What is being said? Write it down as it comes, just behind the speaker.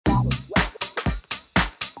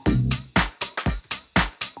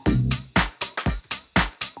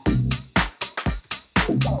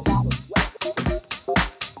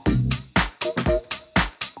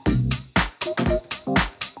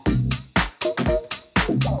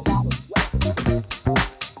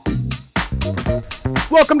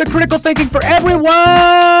welcome to Critical Thinking for Everyone!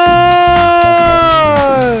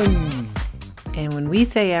 And when we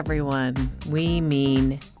say everyone, we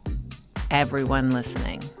mean everyone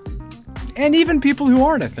listening. And even people who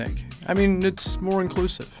aren't, I think. I mean, it's more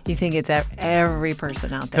inclusive. You think it's every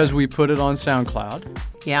person out there? Because we put it on SoundCloud.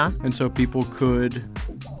 Yeah? And so people could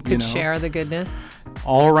share the goodness?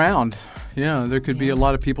 All around. Yeah, there could be a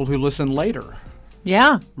lot of people who listen later.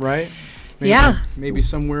 Yeah. Right? Maybe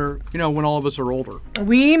somewhere, when all of us are older.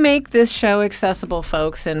 We make this show accessible,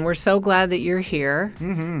 folks, and we're so glad that you're here.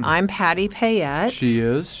 Mm-hmm. I'm Patty Payette. She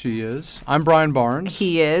is. I'm Brian Barnes.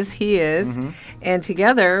 He is. Mm-hmm. And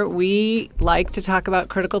together, we like to talk about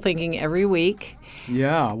critical thinking every week.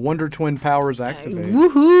 Yeah, Wonder Twin powers activate.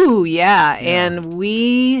 Woohoo, yeah. And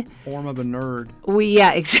we... Form of a nerd.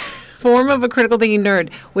 Form of a critical thinking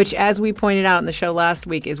nerd, which, as we pointed out in the show last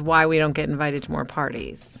week, is why we don't get invited to more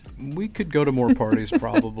parties. We could go to more parties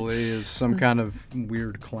probably as some kind of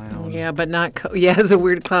weird clown. Yeah, but not as a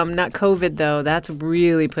weird clown. Not COVID, though. That's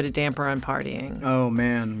really put a damper on partying. Oh,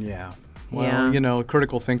 man, yeah. Well,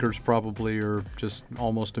 critical thinkers probably are just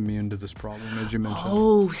almost immune to this problem, as you mentioned.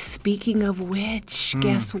 Oh, speaking of which,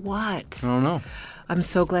 guess what? I don't know. I'm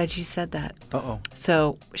so glad you said that. Uh-oh.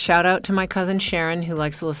 So, shout out to my cousin Sharon, who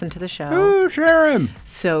likes to listen to the show. Oh, Sharon!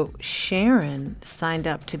 So, Sharon signed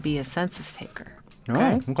up to be a census taker.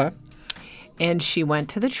 Okay? Oh, okay. And she went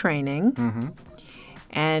to the training. Mm-hmm.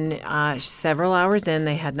 And several hours in,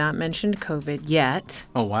 they had not mentioned COVID yet.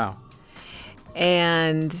 Oh, wow.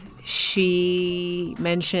 And she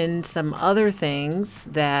mentioned some other things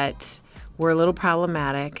that were a little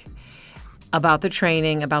problematic about the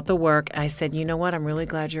training, about the work. I said, you know what? I'm really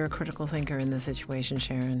glad you're a critical thinker in this situation,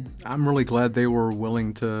 Sharon. I'm really glad they were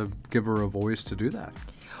willing to give her a voice to do that.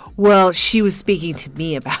 Well, she was speaking to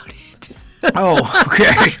me about it. Oh,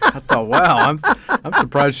 okay. I thought, wow, I'm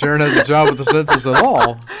surprised Sharon has a job with the census at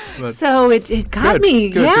all. But so it got me.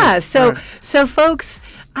 Good, yeah. good. So right. So folks,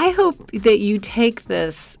 I hope that you take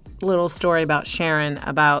this little story about Sharon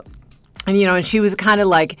and she was kind of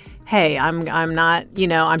like, hey, I'm not,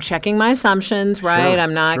 I'm checking my assumptions, right? Sure,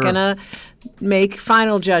 I'm not sure. going to make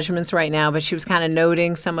final judgments right now, but she was kind of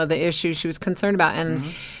noting some of the issues she was concerned about.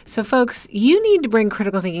 And so, folks, you need to bring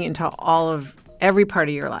critical thinking into every part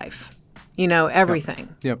of your life,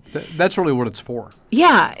 everything. Yep. That's really what it's for.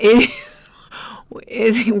 Yeah. It is.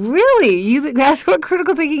 Is it really? That's what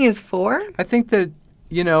critical thinking is for? I think that,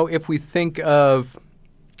 if we think of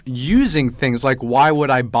using things like, why would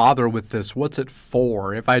I bother with this? What's it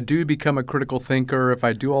for? If I do become a critical thinker, if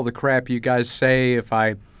I do all the crap you guys say, if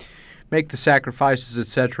I make the sacrifices,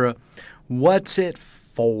 etc., what's it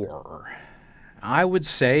for? I would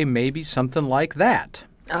say maybe something like that.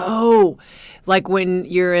 Oh, like when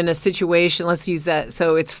you're in a situation, let's use that.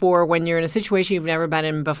 So it's for when you're in a situation you've never been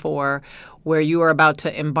in before, where you are about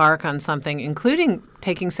to embark on something, including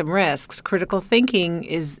taking some risks. Critical thinking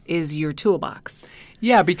is your toolbox.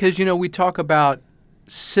 Yeah, because, we talk about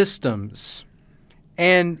systems,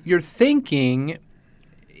 and your thinking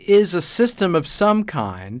is a system of some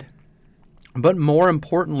kind, but more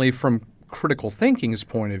importantly, from critical thinking's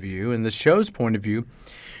point of view and the show's point of view,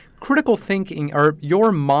 critical thinking, or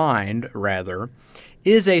your mind, rather,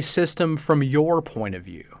 is a system from your point of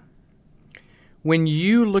view. When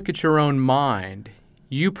you look at your own mind,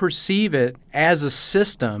 you perceive it as a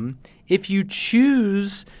system if you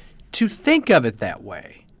choose to think of it that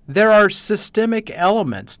way. There are systemic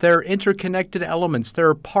elements. There are interconnected elements. There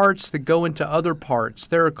are parts that go into other parts.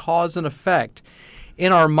 There are cause and effect.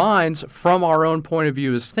 In our minds, from our own point of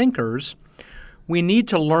view as thinkers, we need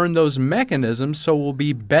to learn those mechanisms so we'll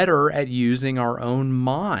be better at using our own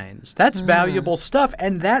minds. That's valuable stuff,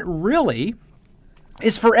 and that really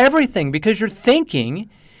is for everything, because you're thinking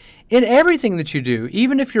in everything that you do.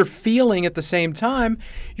 Even if you're feeling at the same time,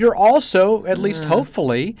 you're also, at least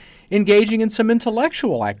hopefully, engaging in some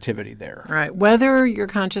intellectual activity there. Right. Whether you're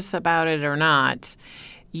conscious about it or not,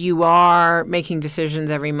 you are making decisions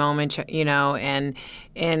every moment, and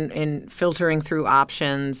filtering through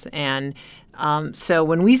options. And so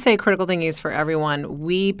when we say critical thinking is for everyone,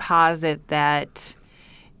 we posit that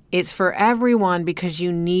it's for everyone because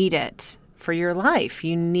you need it for your life.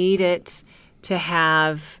 You need it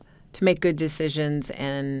to make good decisions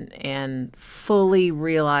and fully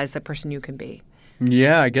realize the person you can be.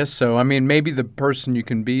 Yeah, I guess so. I mean, maybe the person you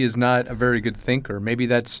can be is not a very good thinker. Maybe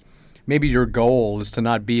your goal is to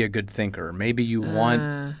not be a good thinker. Maybe you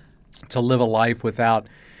want to live a life without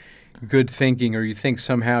good thinking, or you think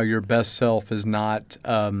somehow your best self is not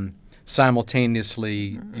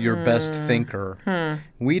simultaneously your best thinker.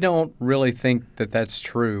 We don't really think that that's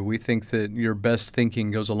true. We think that your best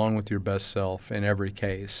thinking goes along with your best self in every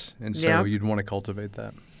case. And so you'd want to cultivate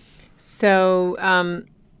that. So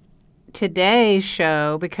today's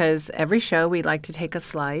show, because every show we like to take a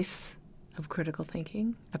slice of critical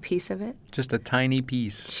thinking, a piece of it. Just a tiny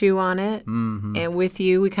piece. Chew on it. Mm-hmm. And with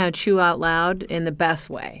you, we kind of chew out loud in the best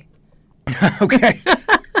way. Okay.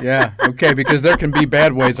 Yeah, okay, because there can be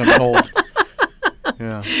bad ways, I'm told.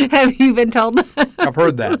 Yeah. Have you been told that? I've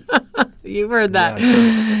heard that. You've heard that.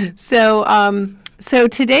 Yeah, So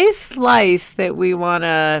today's slice that we want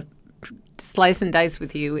to slice and dice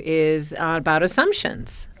with you is about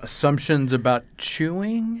assumptions. Assumptions about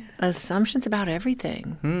chewing? Assumptions about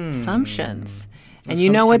everything. Assumptions. And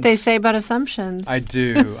you know what they say about assumptions. I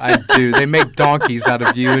do. They make donkeys out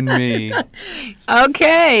of you and me.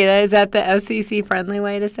 Okay. Is that the FCC friendly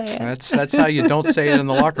way to say it? That's how you don't say it in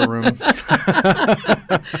the locker room.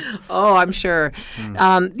 Oh, I'm sure.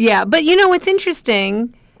 Yeah. But you know what's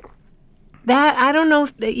interesting? That I don't know.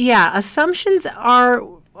 Assumptions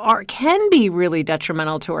can be really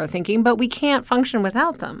detrimental to our thinking, but we can't function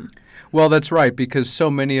without them. Well, that's right, because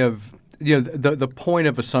so many of the point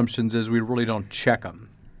of assumptions is we really don't check them.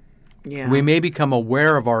 Yeah. We may become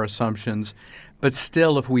aware of our assumptions, but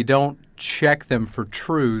still, if we don't check them for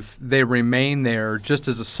truth, they remain there just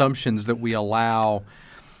as assumptions that we allow.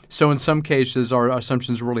 So in some cases, our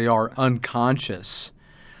assumptions really are unconscious,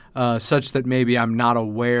 such that maybe I'm not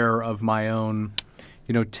aware of my own,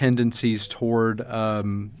 tendencies toward,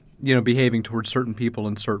 behaving towards certain people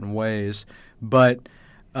in certain ways. But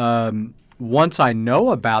once I know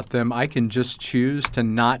about them, I can just choose to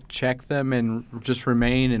not check them and just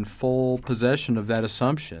remain in full possession of that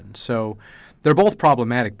assumption. So they're both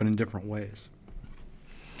problematic, but in different ways.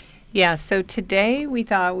 Yeah, so today we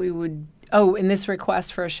thought we would... Oh, and this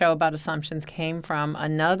request for a show about assumptions came from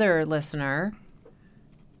another listener,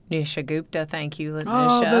 Nisha Gupta. Thank you, Nisha.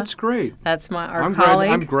 Oh, that's great. That's our colleague.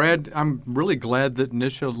 I'm really glad that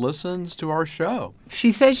Nisha listens to our show.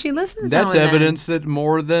 She says she listens. That's evidence that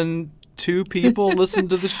more than 2 people listen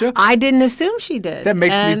to the show. I didn't assume she did. That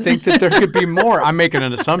makes me think that there could be more. I'm making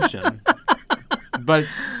an assumption, but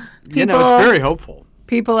it's very hopeful.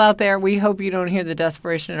 People out there, we hope you don't hear the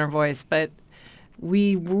desperation in our voice, but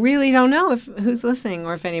we really don't know who's listening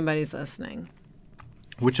or if anybody's listening.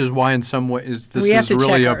 Which is why, in some ways, this is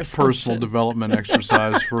really a personal development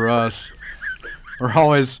exercise for us. We're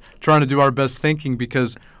always trying to do our best thinking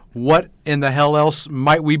because what in the hell else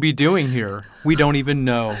might we be doing here? We don't even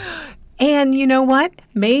know. And you know what?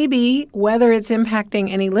 Maybe whether it's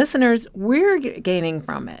impacting any listeners, we're gaining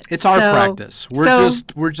from it. It's our practice. We're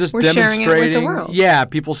just demonstrating. Sharing it with the world. Yeah,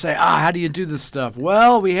 people say, how do you do this stuff?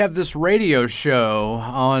 Well, we have this radio show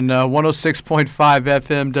on 106.5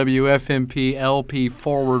 FM WFMP LP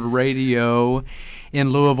Forward Radio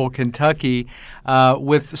in Louisville, Kentucky,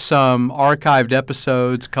 with some archived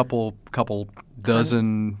episodes, couple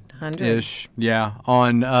dozen-ish,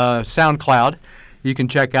 on SoundCloud. You can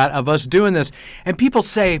check out of us doing this. And people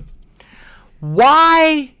say,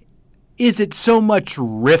 why is it so much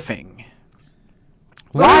riffing?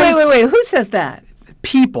 Wait. Who says that?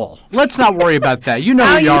 People. Let's not worry about that. You know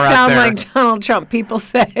how who you are out there. You sound like Donald Trump. People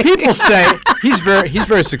say. People say. He's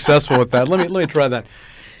very successful with that. Let me try that.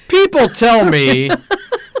 People tell me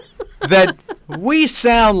that we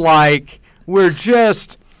sound like we're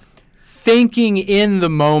just thinking in the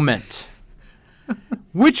moment,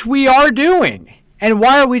 which we are doing. And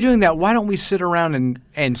why are we doing that? Why don't we sit around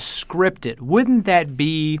and script it? Wouldn't that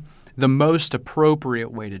be the most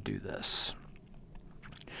appropriate way to do this?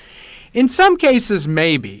 In some cases,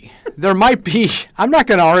 maybe. There might be. I'm not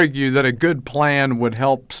going to argue that a good plan would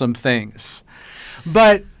help some things.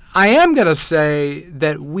 But I am going to say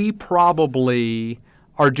that we probably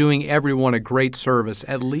are doing everyone a great service,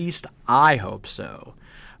 at least I hope so,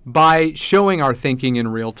 by showing our thinking in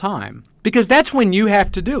real time. Because that's when you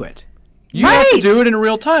have to do it. You have to do it in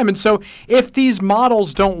real time. And so if these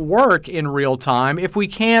models don't work in real time, if we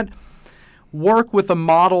can't work with a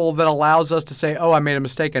model that allows us to say, I made a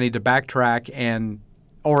mistake, I need to backtrack,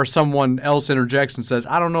 or someone else interjects and says,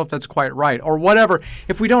 I don't know if that's quite right, or whatever.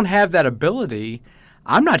 If we don't have that ability,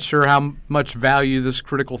 I'm not sure how much value this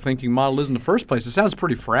critical thinking model is in the first place. It sounds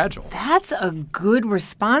pretty fragile. That's a good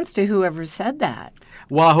response to whoever said that.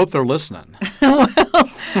 Well, I hope they're listening. Well,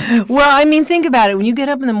 Well, I mean, think about it. When you get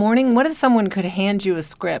up in the morning, what if someone could hand you a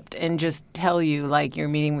script and just tell you, like, you're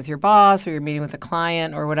meeting with your boss or you're meeting with a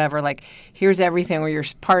client or whatever, like, here's everything, or your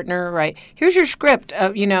partner, right? Here's your script.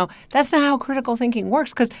 That's not how critical thinking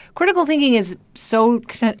works, because critical thinking is so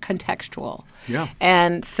contextual. Yeah.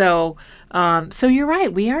 And so you're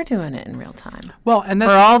right. We are doing it in real time. Well, and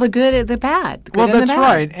that's for all the good and the bad. The good and the that's bad.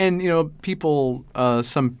 right. And people,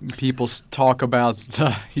 some people talk about.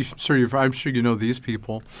 I'm sure you know these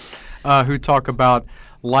people who talk about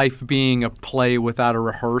life being a play without a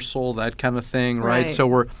rehearsal, that kind of thing, right? So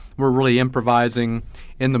we're really improvising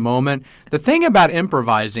in the moment. The thing about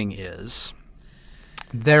improvising is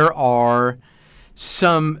there are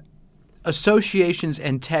some associations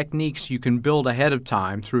and techniques you can build ahead of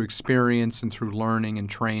time through experience and through learning and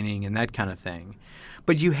training and that kind of thing.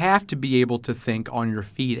 But you have to be able to think on your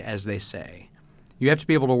feet, as they say. You have to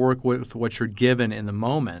be able to work with what you're given in the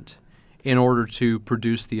moment in order to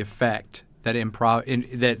produce the effect that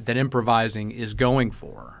that improvising is going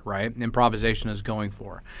for, right? Improvisation is going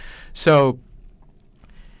for. So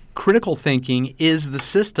critical thinking is the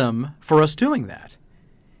system for us doing that.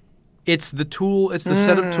 It's the tool. It's the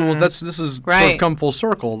set of tools. This is sort of come full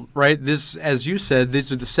circle, right? This, as you said,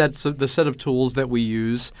 these are the set of tools that we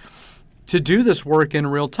use to do this work in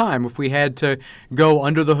real time. If we had to go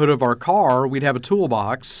under the hood of our car, we'd have a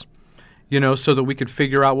toolbox, so that we could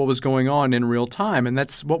figure out what was going on in real time. And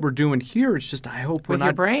that's what we're doing here. It's just, I hope we're with not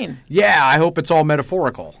your brain. Yeah, I hope it's all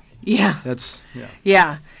metaphorical. Yeah.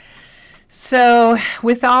 Yeah. So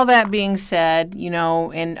with all that being said,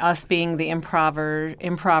 and us being the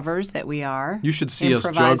improvers that we are. You should see us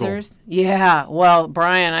juggle. Improvisers. Yeah. Well,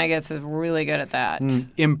 Brian, I guess, is really good at that.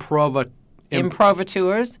 Improvateurs.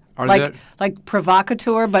 Like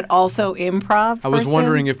provocateur, but also improv I was person?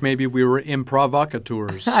 wondering if maybe we were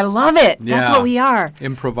improvocateurs. I love it. Yeah. That's what we are.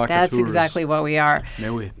 Improvocateurs. That's exactly what we are.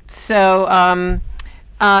 Maybe. So,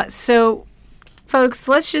 folks,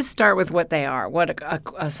 let's just start with what they are, what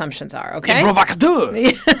assumptions are, okay?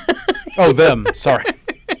 Improvocateur. Oh, them. Sorry.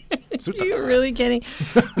 You're really kidding.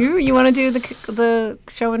 You want to do the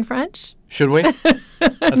show in French? Should we?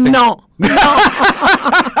 No.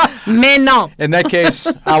 Mais non. In that case,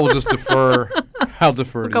 I will just defer. I'll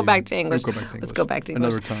defer. Let's go back to English. Let's go back to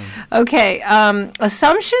English. Another time. Okay.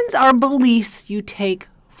 Assumptions are beliefs you take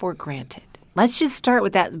for granted. Let's just start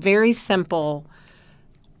with that very simple.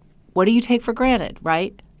 What do you take for granted,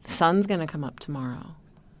 right? The sun's going to come up tomorrow,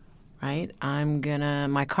 right?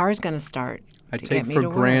 My car's going to start. I take for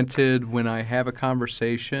granted when I have a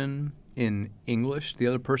conversation in English, the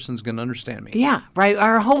other person's going to understand me. Yeah, right.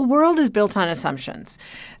 Our whole world is built on assumptions.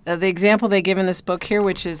 The example they give in this book here,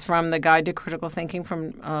 which is from the Guide to Critical Thinking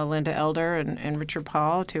from Linda Elder and Richard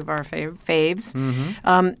Paul, two of our faves.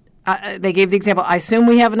 Mm-hmm. They gave the example, I assume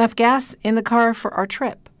we have enough gas in the car for our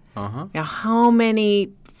trip. Uh-huh. Now, how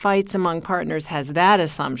many fights among partners has that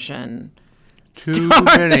assumption Too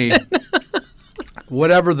many.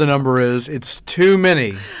 Whatever the number is, it's too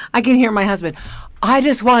many. I can hear my husband, I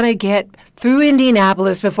just want to get through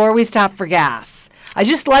Indianapolis before we stop for gas.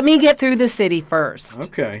 Let me get through the city first.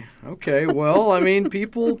 Okay. Well, I mean,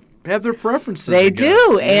 people have their preferences. They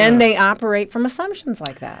do, and they operate from assumptions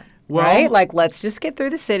like that. Well, right? Like, let's just get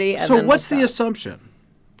through the city. And so then what's the assumption?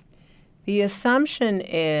 The assumption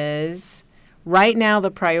is right now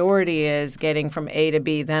the priority is getting from A to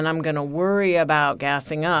B. Then I'm going to worry about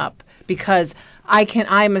gassing up because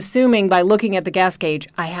I'm assuming by looking at the gas gauge,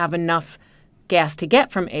 I have enough gas to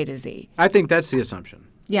get from A to Z. I think that's the assumption.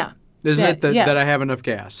 Yeah. Isn't it that I have enough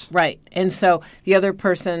gas? Right. And so the other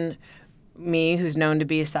person, me, who's known to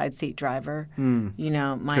be a side seat driver,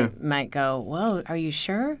 might go, well, are you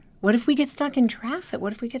sure? What if we get stuck in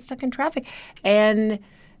traffic? And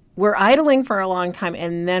we're idling for a long time,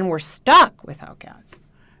 and then we're stuck without gas.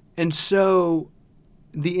 And so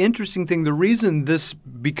the interesting thing, the reason this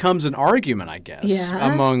becomes an argument, I guess,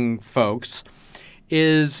 among folks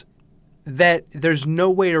is that there's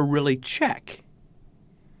no way to really check,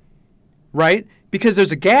 right? Because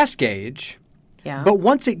there's a gas gauge, but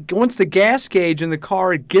once the gas gauge in the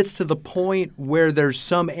car gets to the point where there's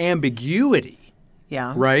some ambiguity,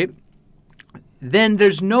 right? Then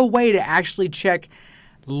there's no way to actually check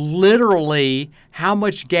literally how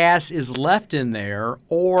much gas is left in there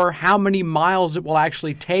or how many miles it will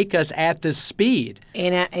actually take us at this speed.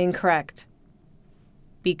 Incorrect.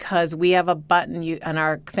 Because we have a button on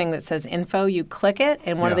our thing that says info. You click it,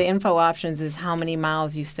 and one of the info options is how many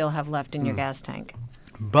miles you still have left in your gas tank.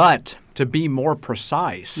 But to be more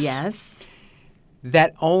precise, yes,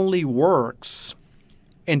 that only works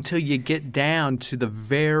until you get down to the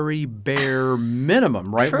very bare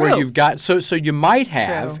minimum, right? True. Where you've got so you might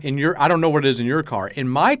have True. in your, I don't know what it is in your car. In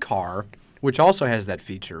my car, which also has that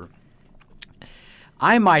feature,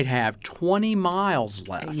 I might have 20 miles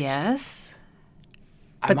left. Yes.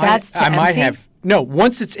 I But that's to might empty? have no.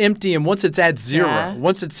 Once it's empty and once it's at zero, Yeah.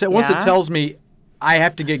 once it Yeah. tells me I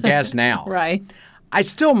have to get gas now, Right. I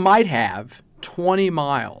still might have 20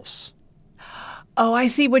 miles. Oh, I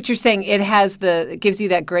see what you're saying. It gives you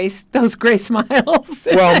those gray smiles.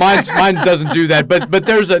 Well, mine doesn't do that, but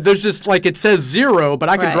there's just like it says zero, but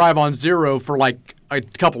I could Right. drive on zero for like a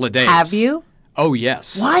couple of days. Have you? Oh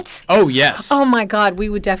yes. What? Oh yes. Oh my God, we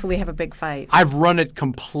would definitely have a big fight. I've run it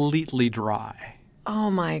completely dry.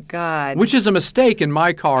 Oh my God. Which is a mistake in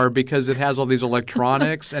my car because it has all these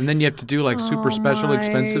electronics, and then you have to do like super special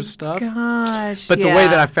expensive stuff. Gosh. But the way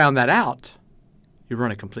that I found that out, you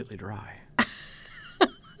run it completely dry.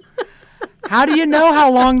 How do you know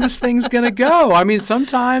how long this thing's going to go? I mean,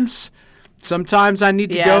 sometimes I need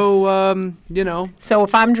to go, So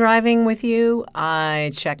if I'm driving with you,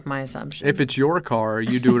 I check my assumptions. if it's your car,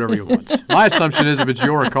 you do whatever you want. My assumption is if it's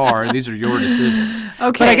your car, these are your decisions.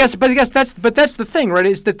 Okay. But I guess that's the thing, right?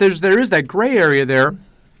 Is that there is that gray area there,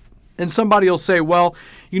 and somebody will say, well,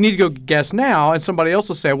 you need to go get gas now, and somebody else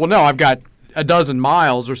will say, well, no, I've got a dozen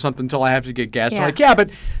miles or something until I have to get gas. Yeah. I'm like, yeah, but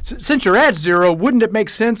since you're at zero, wouldn't it make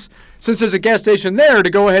sense, since there's a gas station there, to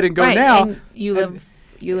go ahead and go right. now? And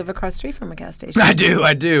you live across the street from a gas station. I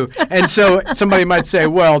do. And so somebody might say,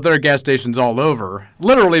 well, there are gas stations all over,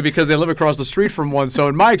 literally because they live across the street from one. So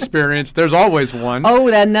in my experience, there's always one. Oh,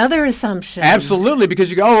 another assumption. Absolutely, because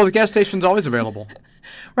you go, oh, well, the gas station's always available.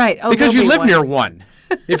 Right. Oh, Because you there'll be live one. near one.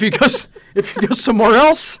 If you go somewhere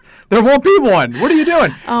else, there won't be one. What are you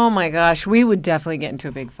doing? Oh my gosh, we would definitely get into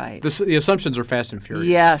a big fight. The assumptions are fast and furious.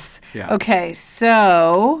 Yes. Yeah. Okay,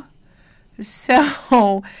 so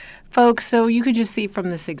folks, so you could just see from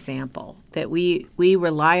this example that we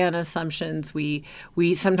rely on assumptions. We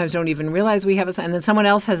sometimes don't even realize we have and then someone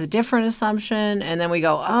else has a different assumption, and then we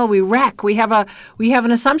go, oh, we wreck. We have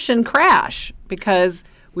an assumption crash because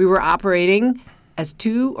we were operating as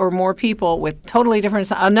two or more people with totally different.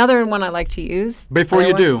 Another one I like to use. Before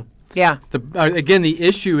you do, Yeah. again, the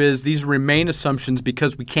issue is these remain assumptions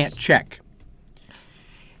because we can't check.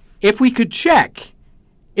 If we could check,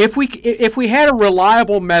 if we had a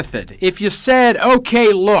reliable method, if you said,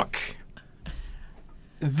 okay, look,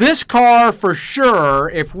 this car for sure,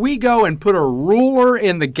 if we go and put a ruler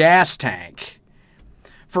in the gas tank,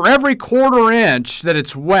 for every quarter inch that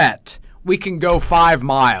it's wet, we can go 5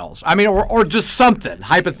 miles. I mean, or just something,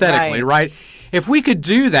 hypothetically, right? If we could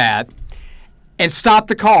do that and stop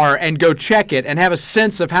the car and go check it and have a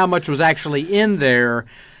sense of how much was actually in there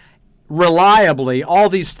reliably, all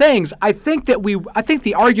these things, I think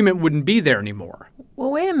the argument wouldn't be there anymore.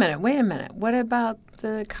 Well, wait a minute. What about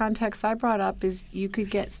the context I brought up is you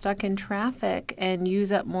could get stuck in traffic and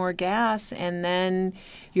use up more gas, and then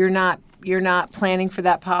you're not planning for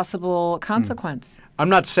that possible consequence. I'm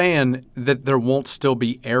not saying that there won't still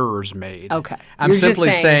be errors made. Okay. I'm You're just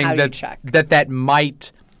simply saying how saying do you check? that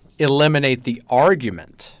might eliminate the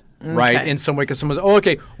argument, right? Okay. In some way, because someone's, oh,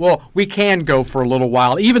 okay, well, we can go for a little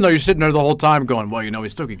while, even though you're sitting there the whole time going, well, we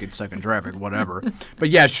still could get stuck in traffic, whatever. But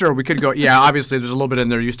yeah, sure, we could go. Yeah, obviously, there's a little bit in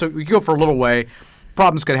there. We could go for a little way.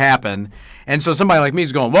 Problems could happen, and so somebody like me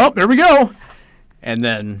is going, well, there we go, and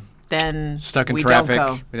then stuck in we traffic.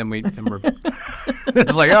 Don't go. Then we're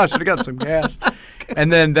it's like, oh, I should have got some gas. And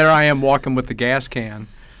then there I am walking with the gas can.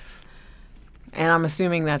 And I'm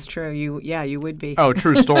assuming that's true. You would be. Oh,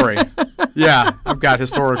 true story. Yeah, I've got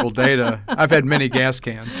historical data. I've had many gas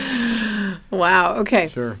cans. Wow. Okay.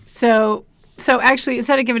 Sure. So actually,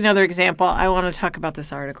 instead of giving another example, I want to talk about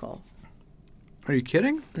this article. Are you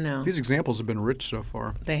kidding? No. These examples have been rich so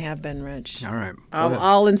far. They have been rich. All right.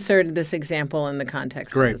 I'll insert this example in the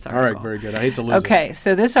context Great. of this All article. right. Very good. I hate to lose it. Okay,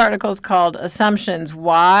 so this article is called Assumptions,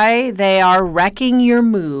 Why They Are Wrecking Your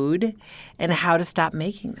Mood and How to Stop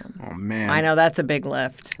Making Them. Oh, man. I know that's a big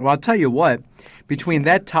lift. Well, I'll tell you what. Between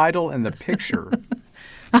that title and the picture,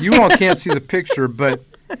 you all can't see the picture, but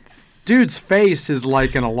dude's face is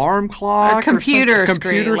like an alarm clock. A computer or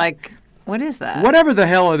something. screen, like, what is that? Whatever the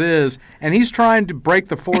hell it is, and he's trying to break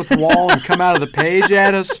the fourth wall and come out of the page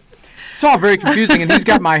at us. It's all very confusing, and he's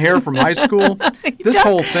got my hair from high school. This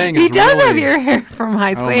whole thing is He does really, have your hair from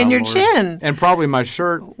high school oh, and my your Lord. chin. And probably my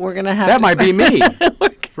shirt. We're going to have That to... might be me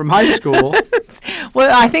from high school.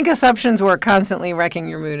 Well, I think assumptions were constantly wrecking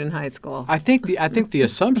your mood in high school. I think the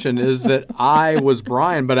assumption is that I was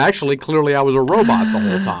Brian, but actually, clearly, I was a robot the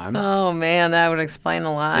whole time. Oh man, that would explain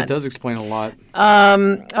a lot. It does explain a lot.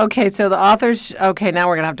 Okay, so the authors. Okay, now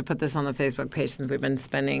we're gonna have to put this on the Facebook page since we've been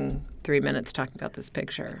spending 3 minutes talking about this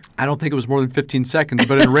picture. I don't think it was more than 15 seconds,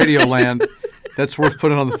 but in Radioland, that's worth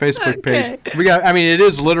putting on the Facebook page. It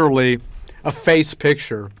is literally a face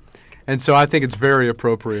picture. And so I think it's very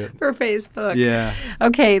appropriate. For Facebook. Yeah.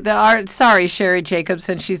 Okay, the art. Sorry, Sherry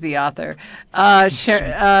Jacobson. She's the author. What are we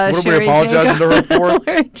Sherry apologizing to her for?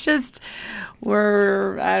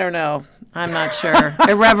 I don't know. I'm not sure.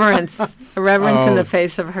 Irreverence in the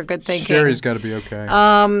face of her good thinking. Sherry's got to be okay.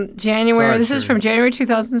 January. This is Sherry. from January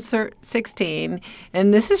 2016,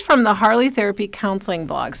 and this is from the Harley Therapy Counseling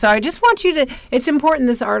blog. So I just want you to. It's important.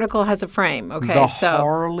 This article has a frame. Okay. The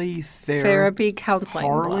Harley Therapy Counseling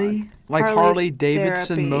blog. Like Harley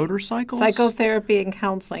Davidson Therapy. motorcycles? Psychotherapy and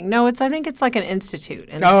counseling. No, I think it's like an institute.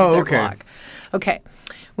 And this is their blog. Okay.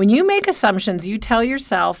 When you make assumptions, you tell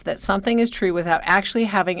yourself that something is true without actually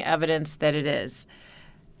having evidence that it is.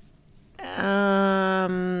 Yes.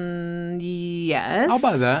 I'll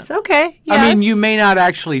buy that. Okay. Yes. You may not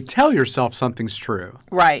actually tell yourself something's true.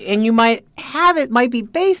 Right. And you might might be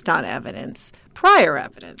based on evidence. Prior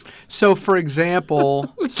evidence. So, for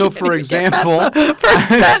example, I'm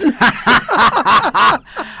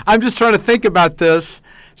just trying to think about this.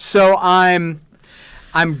 So, I'm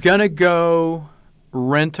gonna go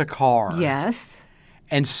rent a car. Yes.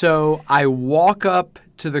 And so I walk up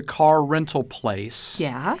to the car rental place.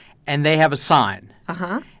 Yeah. And they have a sign.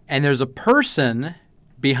 Uh-huh. And there's a person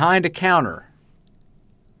behind a counter.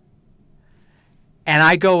 And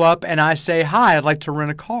I go up and I say, "Hi, I'd like to rent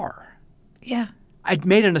a car." Yeah. I'd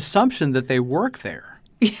made an assumption that they work there.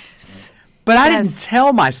 Yes. But I didn't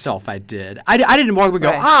tell myself I did. I didn't walk up and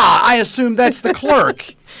go, I assume that's the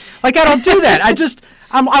clerk. Like, I don't do that.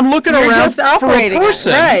 I'm looking around for a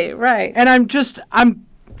person. Right. And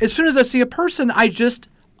as soon as I see a person, I just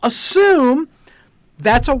assume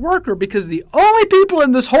that's a worker because the only people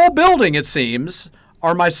in this whole building, it seems,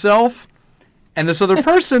 are myself and this other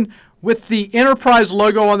person with the Enterprise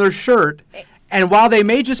logo on their shirt. And while they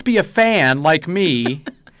may just be a fan like me,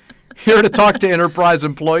 here to talk to Enterprise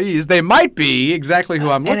employees, they might be exactly who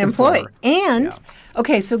I'm looking for. And,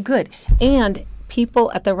 okay, so good. And people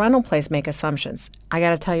at the rental place make assumptions. I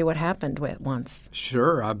got to tell you what happened once.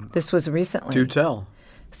 Sure. This was recently. Do tell.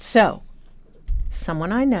 So,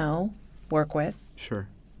 someone I know, work with, sure,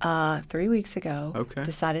 3 weeks ago,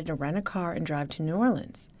 decided to rent a car and drive to New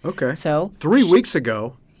Orleans. Okay. So 3 weeks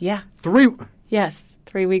ago? Yeah. Yes.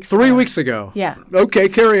 3 weeks ago. 3 weeks ago. Yeah. Okay,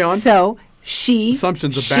 carry on. So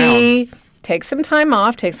assumptions abound. She takes some time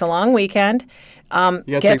off, takes a long weekend,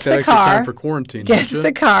 gets the car, time for quarantine. Gets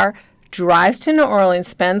the car, drives to New Orleans,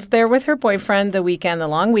 spends there with her boyfriend the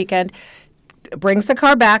long weekend, brings the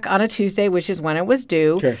car back on a Tuesday, which is when it was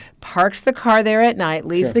due, parks the car there at night,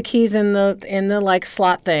 leaves the keys in the like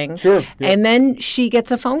slot thing, and then she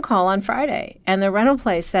gets a phone call on Friday, and the rental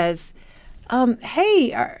place says, hey,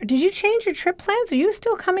 did you change your trip plans? Are you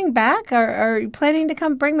still coming back? Are you planning to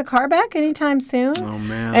come bring the car back anytime soon? Oh,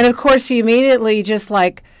 man. And, of course, she immediately just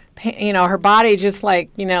like, her body just like,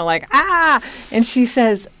 and she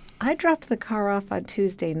says, I dropped the car off on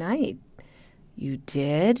Tuesday night. You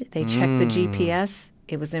did? They checked the GPS.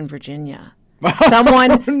 It was in Virginia. Someone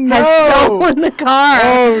has stolen the car.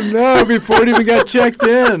 Oh, no, before it even got checked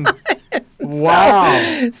in.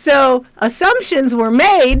 Wow. So assumptions were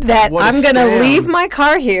made that I'm going to leave my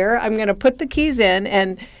car here. I'm going to put the keys in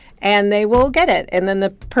and they will get it. And then the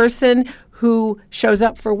person who shows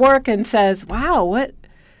up for work and says, wow,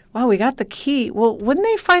 we got the key. Well, wouldn't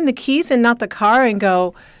they find the keys and not the car and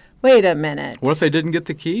go, wait a minute. What if they didn't get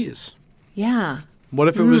the keys? Yeah. What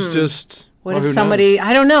if it was just... What if somebody...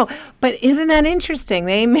 I don't know. But isn't that interesting?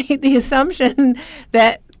 They made the assumption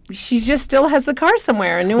that she just still has the car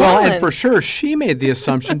somewhere in New Orleans. Well, and for sure, she made the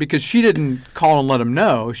assumption because she didn't call and let them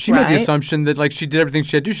know. She made the assumption that she did everything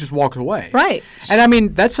she had to do. She just walked away. Right.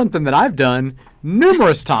 And that's something that I've done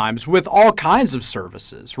numerous times with all kinds of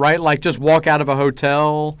services, right? Like just walk out of a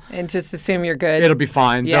hotel. And just assume you're good. It'll be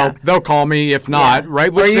fine. Yeah. They'll call me if not,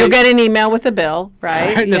 right? Or you'll get an email with a bill,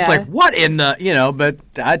 right? And it's like, what in the, but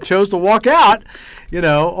I chose to walk out,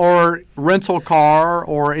 or rental car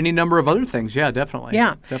or any number of other things. Yeah, definitely.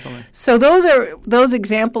 Yeah. Definitely. So those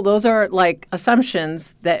are like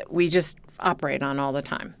assumptions that we just operate on all the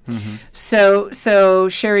time. So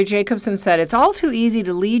Sherry Jacobson said, it's all too easy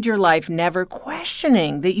to lead your life never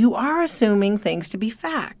questioning that you are assuming things to be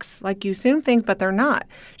facts. Like you assume things, but they're not.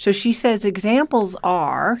 So she says examples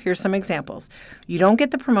are, here's some examples. You don't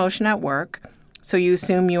get the promotion at work, so you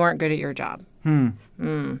assume you aren't good at your job.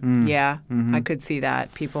 Yeah, I could see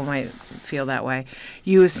that. People might feel that way.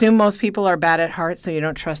 You assume most people are bad at heart, so you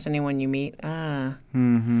don't trust anyone you meet.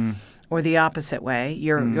 Or the opposite way.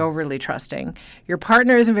 You're overly trusting. Your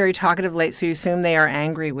partner isn't very talkative late, so you assume they are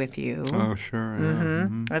angry with you. Oh, sure. Yeah.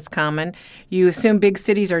 That's common. You assume big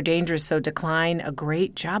cities are dangerous, so decline a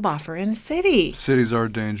great job offer in a city. Cities are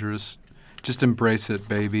dangerous. Just embrace it,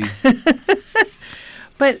 baby.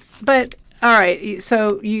 But all right.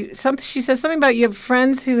 So she says something about you have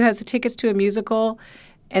friends who has tickets to a musical,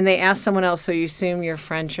 and they ask someone else, so you assume your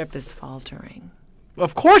friendship is faltering.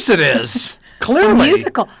 Of course it is. Clearly. A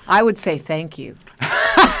musical. I would say thank you.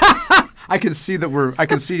 I can see that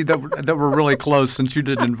we're really close since you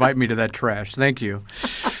didn't invite me to that trash. Thank you.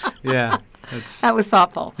 Yeah. That was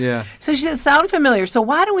thoughtful. Yeah. So she says, sound familiar. So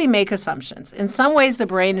why do we make assumptions? In some ways, the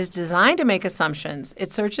brain is designed to make assumptions.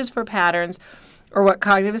 It searches for patterns or what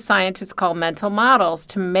cognitive scientists call mental models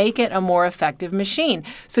to make it a more effective machine.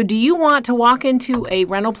 So do you want to walk into a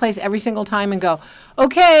rental place every single time and go,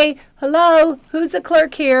 okay, hello, who's the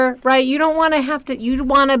clerk here? Right? You don't want to have to,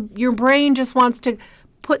 your brain just wants to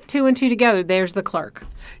put two and two together. There's the clerk.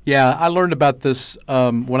 Yeah, I learned about this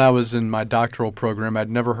when I was in my doctoral program. I'd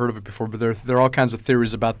never heard of it before, but there are all kinds of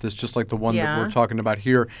theories about this, just like the one that we're talking about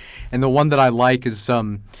here. And the one that I like is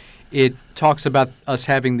it talks about us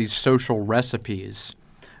having these social recipes.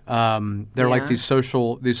 They're like these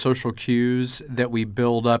social cues that we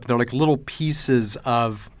build up. They're like little pieces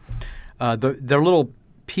of they're little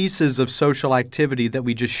pieces of social activity that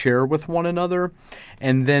we just share with one another,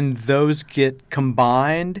 and then those get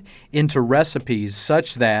combined into recipes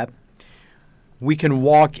such that we can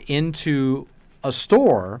walk into a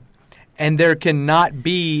store and there cannot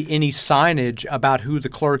be any signage about who the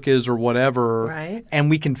clerk is or whatever, right. And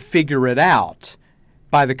we can figure it out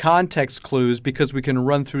by the context clues because we can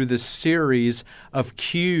run through this series of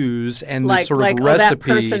cues and this sort of recipe. That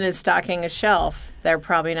person is stocking a shelf. They're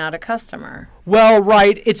probably not a customer. Well,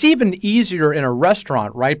 right. It's even easier in a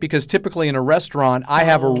restaurant, right? Because typically in a restaurant, I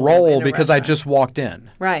have a role because I just walked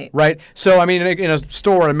in. Right. Right? So, I mean, in a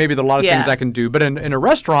store, maybe there are a lot of things I can do. But in a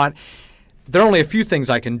restaurant, there are only a few things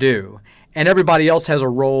I can do. And everybody else has a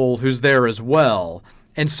role who's there as well.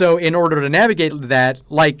 And so in order to navigate that,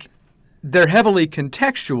 they're heavily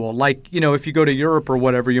contextual. Like, if you go to Europe or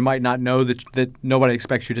whatever, you might not know that nobody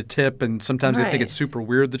expects you to tip, and sometimes they think it's super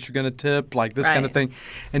weird that you're going to tip, like this kind of thing.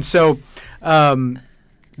 And so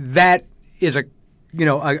that is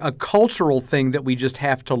a cultural thing that we just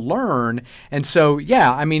have to learn. And so,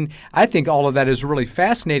 I think all of that is really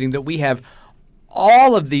fascinating that we have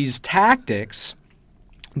all of these tactics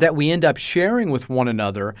that we end up sharing with one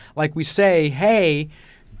another. Like we say, hey,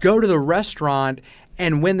 go to the restaurant,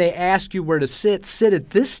 and when they ask you where to sit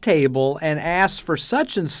at this table and ask for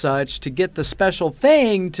such and such to get the special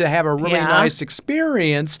thing to have a really nice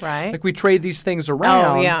experience. Right. Like we trade these things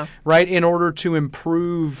around, right, in order to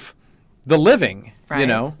improve the living,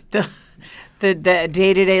 The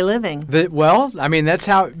day-to-day living. That's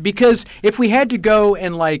how, because if we had to go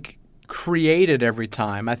and create it every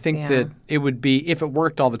time, I think that it would be, if it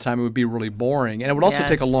worked all the time, it would be really boring. And it would also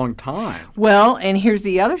take a long time. Well, and here's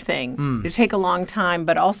the other thing. It would take a long time,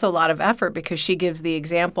 but also a lot of effort because she gives the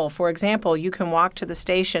example. For example, you can walk to the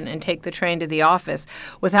station and take the train to the office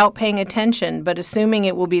without paying attention, but assuming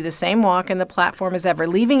it will be the same walk and the platform as ever,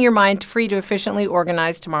 leaving your mind free to efficiently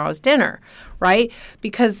organize tomorrow's dinner, right?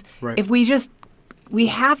 Because if we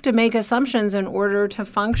have to make assumptions in order to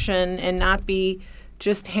function and not be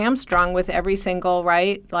just hamstrung with every single,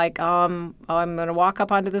 right? I'm going to walk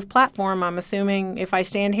up onto this platform. I'm assuming if I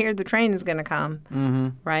stand here, the train is going to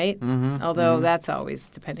come, right? Although that's always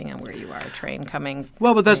depending on where you are, a train coming.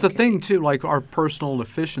 Well, but that's the thing, too. Our personal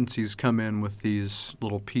efficiencies come in with these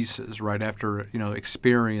little pieces, right? After,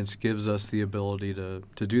 experience gives us the ability to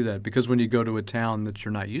do that. Because when you go to a town that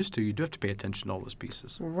you're not used to, you do have to pay attention to all those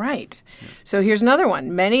pieces. Right. Yeah. So here's another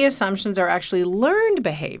one. Many assumptions are actually learned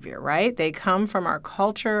behavior, right? They come from our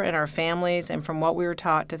culture and our families and from what we were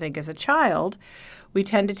taught to think as a child. We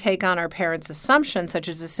tend to take on our parents' assumptions, such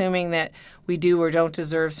as assuming that we do or don't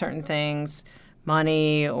deserve certain things,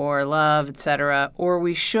 money or love, etc., or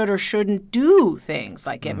we should or shouldn't do things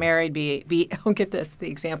like get married, be oh, get this, the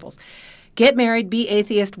examples. Get married, be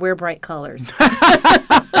atheist, wear bright colors.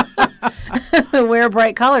 Wear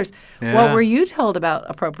bright colors. Yeah. What were you told about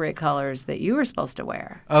appropriate colors that you were supposed to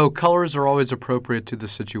wear? Oh, colors are always appropriate to the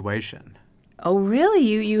situation. Oh, really?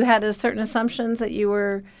 You had a certain assumptions that you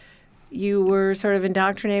were sort of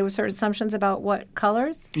indoctrinated with certain assumptions about what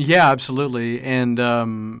colors? Yeah, absolutely. And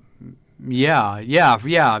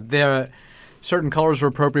There certain colors were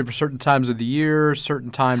appropriate for certain times of the year,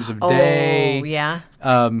 certain times of day. Oh, yeah.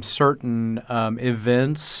 Certain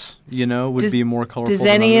events, would be more colorful. Does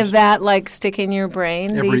than any others. of that stick in your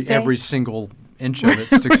brain these days? Every single inch of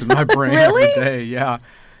it sticks in my brain Really? every day.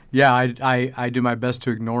 Yeah, I do my best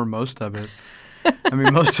to ignore most of it. I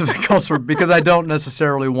mean, most of the culture, because I don't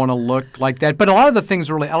necessarily want to look like that. But a lot of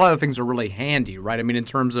things are really handy, right? I mean, in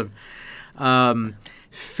terms of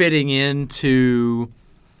fitting into,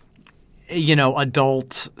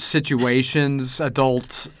 adult situations,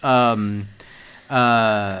 adult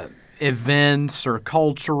events or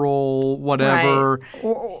cultural whatever.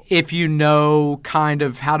 Right. If you know kind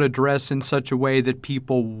of how to dress in such a way that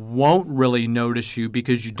people won't really notice you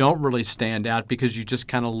because you don't really stand out, because you just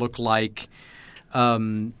kind of look like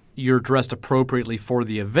you're dressed appropriately for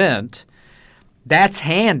the event, that's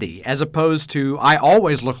handy, as opposed to I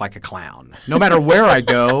always look like a clown. No matter where I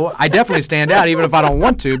go, I definitely stand out even if I don't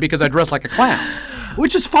want to because I dress like a clown,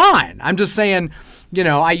 which is fine. I'm just saying,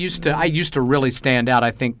 I used to really stand out, I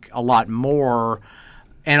think, a lot more,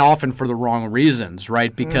 and often for the wrong reasons,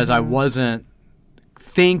 right? Because I wasn't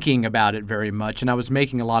thinking about it very much, and I was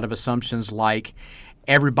making a lot of assumptions like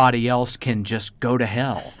everybody else can just go to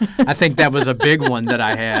hell. I think that was a big one that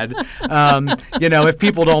I had. If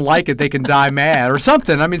people don't like it, they can die mad or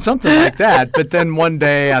something. I mean, something like that. But then one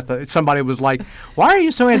day I thought somebody was like, why are you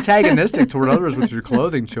so antagonistic toward others with your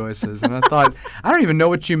clothing choices? And I thought, I don't even know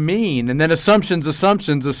what you mean. And then assumptions, I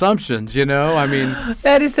mean.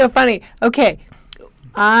 That is so funny. Okay.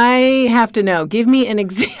 I have to know. Give me an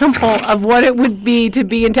example of what it would be to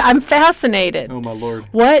be I'm fascinated. Oh, my Lord.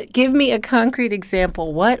 Give me a concrete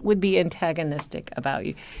example. What would be antagonistic about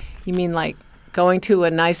you? You mean like going to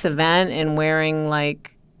a nice event and wearing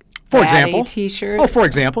for example, T-shirt? Oh, for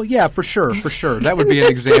example, yeah, for sure. That would be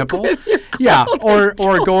an example. Yeah, or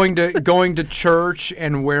going to church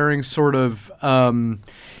and wearing sort of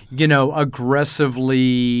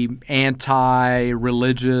aggressively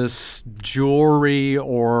anti-religious jewelry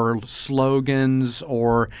or slogans,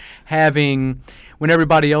 or having, when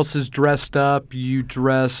everybody else is dressed up, you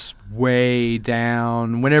dress way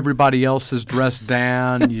down. When everybody else is dressed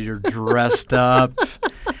down, you're dressed up.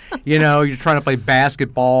 You're trying to play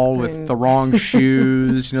basketball with the wrong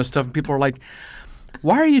shoes, stuff. And people are like,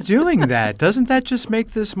 why are you doing that? Doesn't that just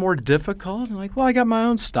make this more difficult? I'm like, well, I got my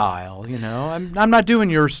own style, I'm not doing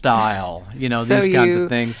your style, these kinds of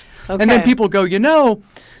things. Okay. And then people go,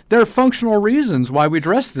 there are functional reasons why we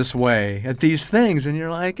dress this way at these things. And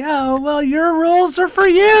you're like, oh, well, your rules are for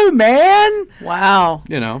you, man. Wow.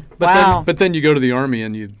 But then you go to the Army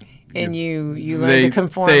and you learn to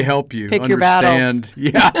conform. They help you pick understand.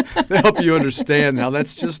 Your battles. Yeah, they help you understand how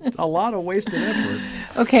that's just a lot of wasted effort.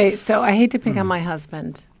 Okay, so I hate to pick on my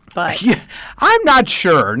husband, but I'm not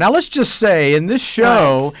sure. Now, let's just say in this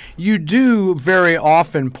show, you do very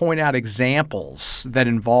often point out examples that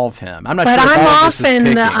involve him. I'm not sure. But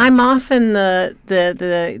I'm often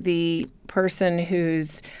the person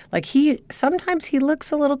who's sometimes he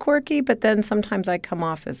looks a little quirky, but then sometimes I come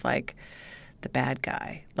off as the bad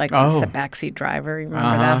guy, the backseat driver. You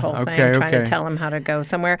remember that whole thing? Trying to tell him how to go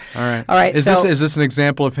somewhere. All right. Is this an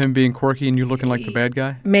example of him being quirky and you looking like the bad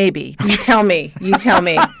guy? Maybe. You tell me.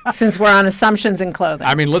 Since we're on assumptions in clothing.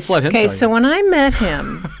 I mean, let's let him tell you. Okay, so when I met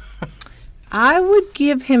him, I would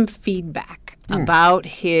give him feedback about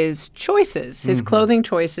his choices, his clothing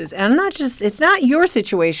choices. And it's not your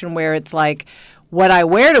situation where it's like what I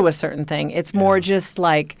wear to a certain thing. It's more just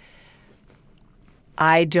like,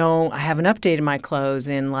 I haven't updated my clothes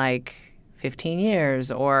in 15 years,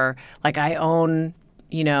 or I own,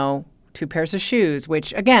 2 pairs of shoes,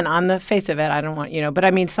 which again, on the face of it, I don't want, but I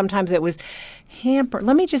mean, sometimes it was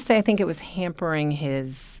let me just say, I think it was hampering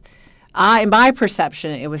his, in my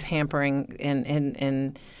perception, it was hampering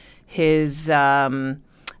in his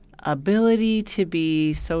ability to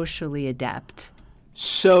be socially adept.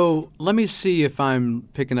 So let me see if I'm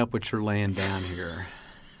picking up what you're laying down here.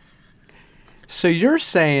 So you're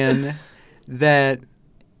saying that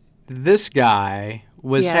this guy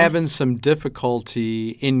was having some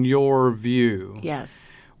difficulty, in your view,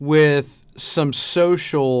 with some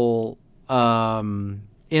social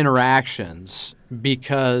interactions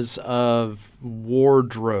because of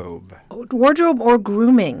wardrobe. Wardrobe or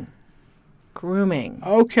grooming.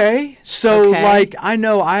 Okay. So, I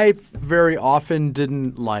know I very often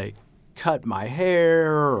didn't, cut my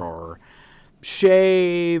hair or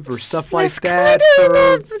shave or stuff like that for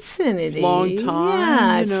a long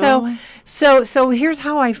time. Yeah. So here's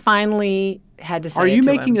how I finally had to say Are you it to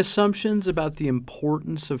making him. assumptions about the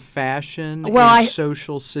importance of fashion Well, in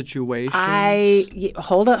social situations?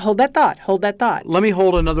 Hold that thought. Hold that thought. Let me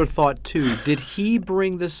hold another thought, too. Did he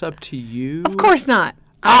bring this up to you? Of course not.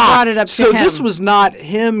 I brought it up to so him. this was not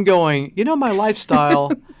him going, my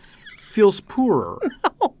lifestyle feels poorer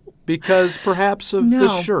because perhaps of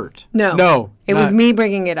this shirt. No. It was me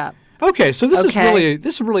bringing it up. Okay, so this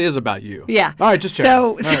really is about you. Yeah. All right, just check.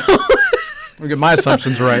 I'll get my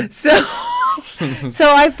assumptions right. So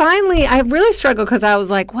I really struggled because I was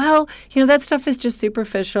like, well, that stuff is just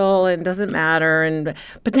superficial and doesn't matter.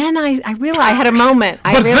 But then I realized I had a moment.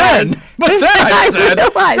 But then I said,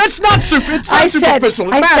 that's not super. It's not superficial.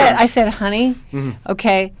 I said, honey,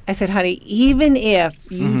 okay. I said, honey, even if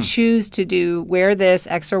you choose to wear this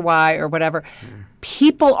X or Y or whatever.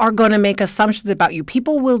 People are going to make assumptions about you.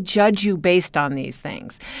 People will judge you based on these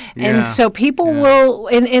things. And so people will,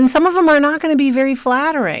 and some of them are not going to be very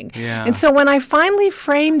flattering. Yeah. And so when I finally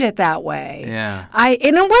framed it that way, and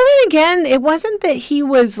it wasn't that he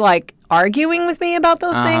was like arguing with me about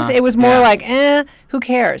those things. It was more like, who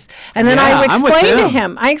cares? And then I explained to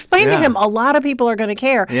him. To him, a lot of people are going to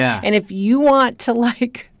care. Yeah. And if you want to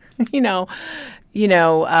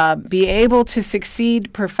be able to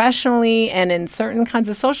succeed professionally and in certain kinds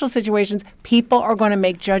of social situations, people are going to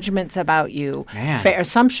make judgments about you. Man. Fair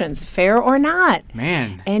assumptions, fair or not.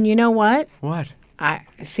 Man. And you know what? What? That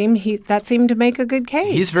seemed to make a good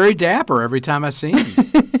case. He's very dapper every time I see him.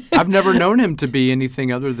 I've never known him to be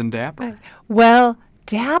anything other than dapper. Well,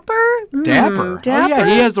 dapper? Dapper. Dapper? Oh, yeah,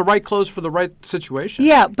 he has the right clothes for the right situation.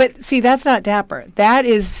 Yeah, but see, that's not dapper. That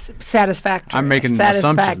is satisfactory. I'm making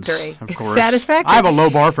assumptions, of course. Satisfactory. I have a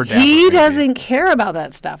low bar for dapper. He doesn't care about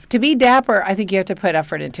that stuff. To be dapper, I think you have to put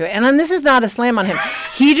effort into it. And then this is not a slam on him.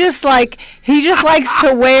 He just likes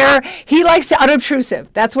to wear. He likes to unobtrusive.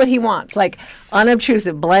 That's what he wants. Like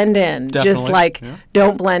unobtrusive, blend in. Definitely. Just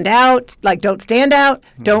don't blend out. Like don't stand out.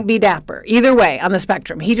 Don't be dapper. Either way on the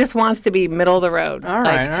spectrum. He just wants to be middle of the road. All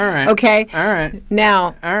right. Okay. All right.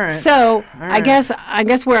 Now. All right. So all right. I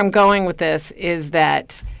guess where I'm going with this is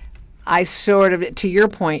that I sort of, to your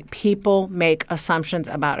point, people make assumptions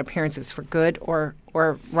about appearances for good or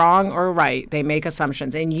wrong or right. They make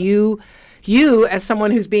assumptions, and you as someone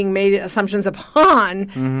who's being made assumptions upon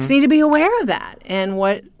just need to be aware of that. And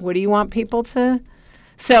what do you want people to?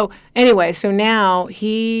 So anyway, so now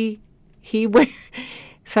he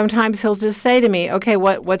sometimes he'll just say to me, okay,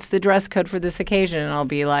 what's the dress code for this occasion? And I'll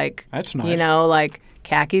be like, that's nice. Like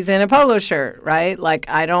khakis and a polo shirt, right? Like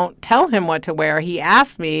I don't tell him what to wear. He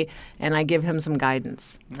asks me, and I give him some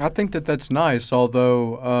guidance. I think that's nice,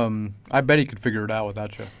 although I bet he could figure it out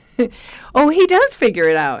without you. Oh, he does figure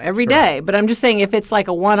it out every day. But I'm just saying if it's like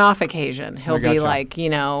a one-off occasion, he'll be like,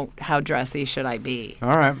 how dressy should I be? All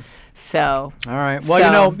right. So. All right.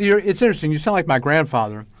 Well, it's interesting. You sound like my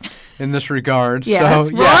grandfather in this regard. Yes,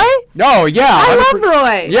 so, Roy? Oh, yeah. I love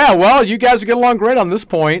Roy. Yeah, well, you guys get along great on this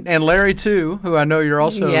point, and Larry, too, who I know you're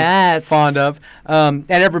also fond of, and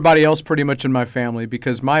everybody else pretty much in my family,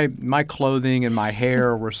 because my clothing and my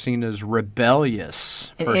hair were seen as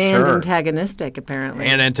rebellious, for and sure. antagonistic, apparently.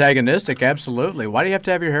 And antagonistic, absolutely. Why do you have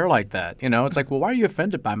to have your hair like that? It's like, well, why are you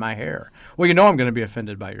offended by my hair? Well, I'm going to be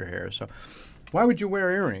offended by your hair, so why would you wear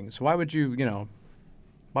earrings? Why would you be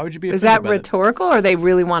offended Is that by rhetorical, or they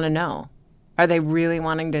really want to know? Are they really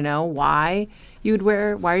wanting to know why you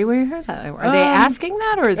wear your hair that way? Are they asking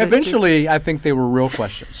that, or is eventually, I think they were real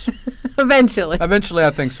questions. Eventually,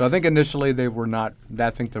 I think so. I think initially they were not.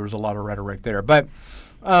 I think there was a lot of rhetoric there. But,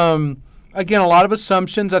 again, a lot of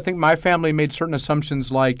assumptions. I think my family made certain assumptions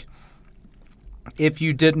like if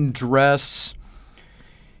you didn't dress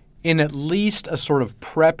in at least a sort of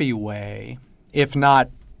preppy way, if not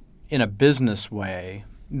in a business way,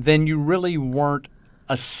 then you really weren't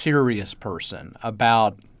a serious person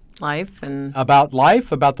about life, about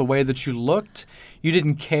the way that you looked. You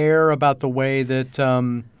didn't care about the way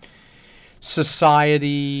that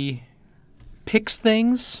society picks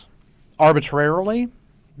things arbitrarily.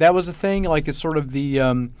 That was a thing. Like it's sort of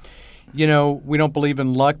the, we don't believe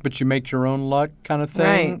in luck, but you make your own luck kind of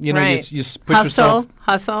thing. Right, You put yourself.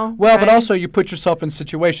 Hustle. Well, right? But also you put yourself in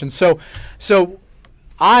situations. So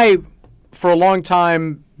I, for a long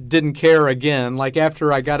time, didn't care again. Like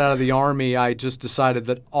after I got out of the Army, I just decided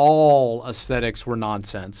that all aesthetics were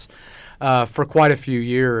nonsense for quite a few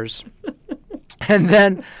years. And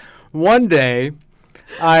then one day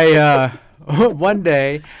I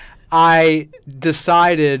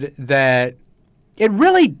decided that it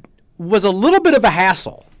really was a little bit of a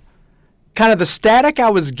hassle. Kind of the static I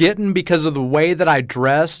was getting because of the way that I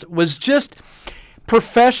dressed was just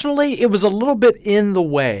professionally, it was a little bit in the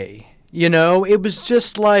way. It was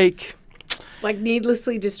just like, Like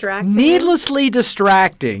needlessly distracting? Needlessly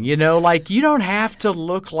distracting, like you don't have to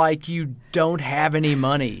look like you don't have any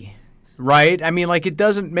money, right? I mean, like it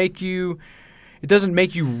doesn't make you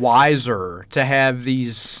wiser to have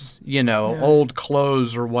these, old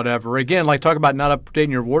clothes or whatever. Again, like talk about not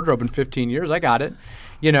updating your wardrobe in 15 years. I got it.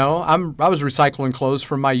 I was recycling clothes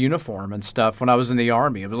from my uniform and stuff when I was in the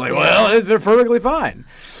Army. It was like, well, they're perfectly fine.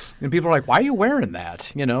 And people are like, why are you wearing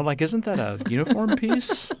that? Like, isn't that a uniform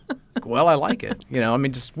piece? Well, I like it.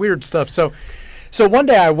 Just weird stuff. So one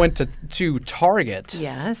day I went to Target.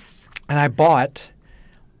 Yes. And I bought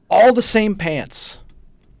all the same pants.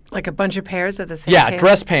 Like a bunch of pairs of the same pants?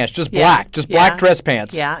 Dress pants, just black. Just black dress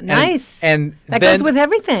pants. Yeah, nice. And that goes with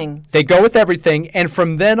everything. They go with everything. And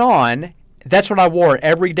from then on, that's what I wore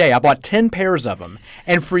every day. I bought 10 pairs of them.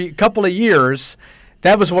 And for a couple of years,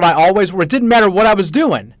 that was what I always wore. It didn't matter what I was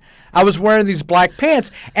doing. I was wearing these black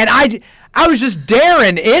pants. And I was just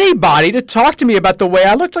daring anybody to talk to me about the way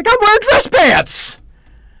I looked. Like, I'm wearing dress pants.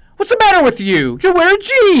 What's the matter with you? You're wearing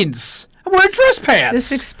jeans. I'm wearing dress pants.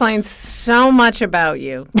 This explains so much about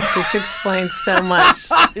you. This explains so much.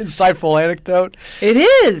 Insightful anecdote. It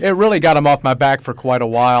is. It really got him off my back for quite a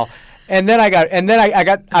while. And then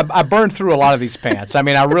I burned through a lot of these pants. I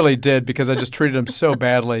really did because I just treated them so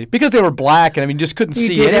badly because they were black and you just couldn't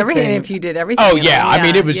see anything. Everything. If you did everything. Oh yeah,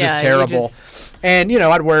 it was just terrible. And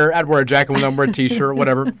I'd wear a jacket with them, wear a t-shirt,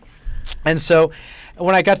 whatever. And so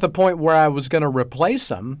when I got to the point where I was going to replace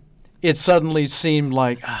them, it suddenly seemed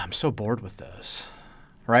like I'm so bored with those.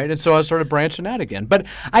 Right? And so I started branching out again. But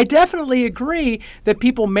I definitely agree that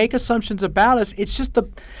people make assumptions about us. It's just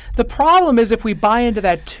the problem is if we buy into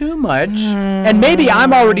that too much, and maybe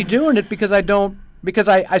I'm already doing it because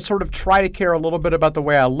I sort of try to care a little bit about the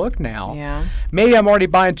way I look now. Yeah. Maybe I'm already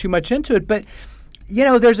buying too much into it. But,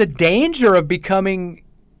 there's a danger of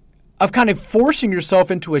kind of forcing yourself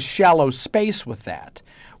into a shallow space with that,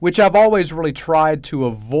 which I've always really tried to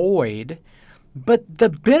avoid. But the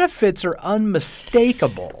benefits are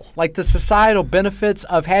unmistakable, like the societal benefits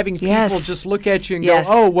of having people just look at you and go,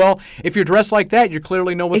 oh, well, if you're dressed like that, you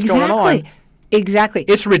clearly know what's going on. Exactly.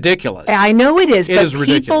 It's ridiculous. I know it is, but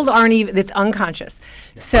ridiculous. People aren't even, it's unconscious.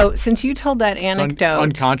 So since you told that anecdote. It's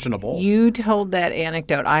unconscionable. You told that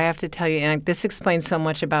anecdote. I have to tell you, this explains so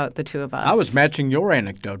much about the two of us. I was matching your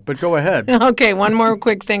anecdote, but go ahead. Okay, one more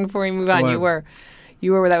quick thing before we move on.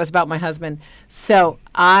 You were that was about my husband. So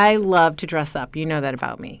I love to dress up. You know that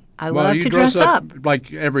about me. I love to dress up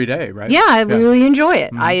like every day, right? Yeah, I really enjoy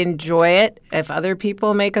it. I enjoy it. If other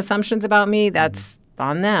people make assumptions about me, that's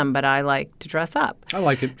on them, but I like to dress up. I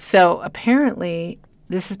like it. So apparently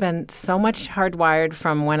this has been so much hardwired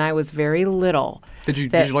from when I was very little. Did you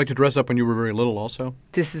like to dress up when you were very little also?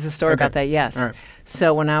 This is a story about that, yes. All right.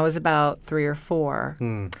 So when I was about 3 or 4,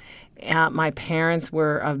 my parents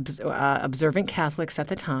were observant Catholics at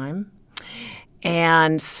the time.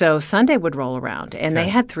 And so Sunday would roll around, and they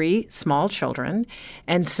had 3 small children.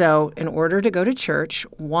 And so in order to go to church,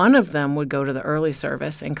 one of them would go to the early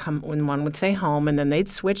service and come when one would stay home, and then they'd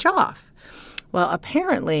switch off. Well,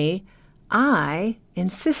 apparently, I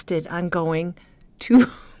insisted on going to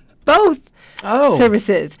both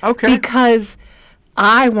services because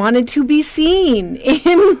I wanted to be seen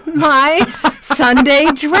in my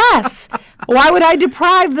Sunday dress. Why would I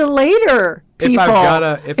deprive the later people?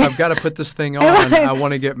 If I've got to put this thing on, I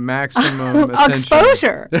want to get maximum attention.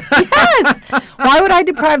 Exposure. Yes. Why would I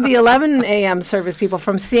deprive the 11 a.m. service people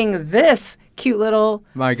from seeing this cute little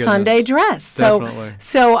Sunday dress? Definitely.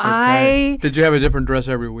 So I... Did you have a different dress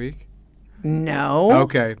every week? No.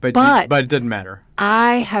 Okay, but it didn't matter.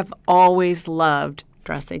 I have always loved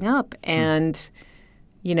dressing up, and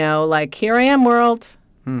like, here I am, world.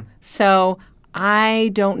 So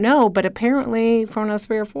I don't know, but apparently for when I was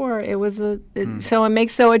 3 or 4, it was I'm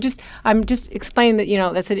just explaining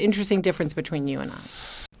that that's an interesting difference between you and I.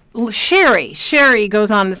 Sherry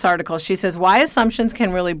goes on in this article. She says, why assumptions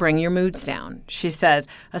can really bring your moods down. She says,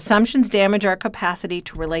 assumptions damage our capacity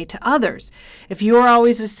to relate to others. If you're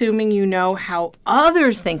always assuming you know how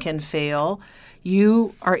others think and feel,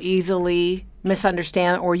 you are easily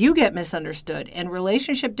misunderstand or you get misunderstood. And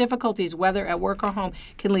relationship difficulties, whether at work or home,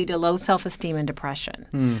 can lead to low self-esteem and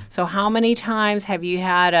depression. So how many times have you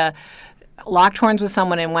had locked horns with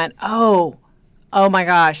someone and went, oh my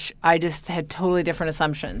gosh, I just had totally different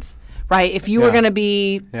assumptions, right? If you were going to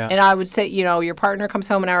be, and I would say, your partner comes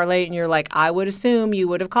home an hour late and you're like, I would assume you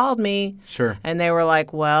would have called me. Sure. And they were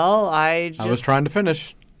like, well, I was trying to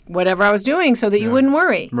finish whatever I was doing so that you wouldn't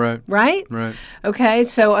worry. Right. Right? Right. Okay,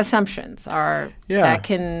 so assumptions are, that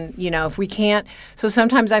can, if we can't, so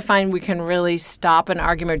sometimes I find we can really stop an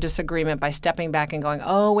argument or disagreement by stepping back and going,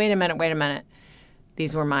 oh, wait a minute.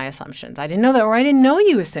 these were my assumptions. I didn't know that, or I didn't know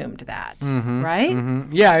you assumed that, right?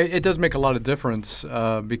 Yeah, it does make a lot of difference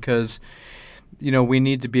because, we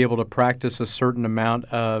need to be able to practice a certain amount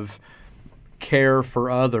of care for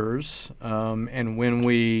others. And when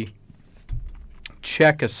we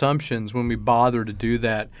check assumptions, when we bother to do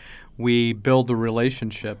that, we build the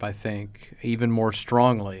relationship, I think, even more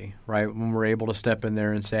strongly, right? When we're able to step in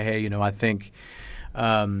there and say, hey, I think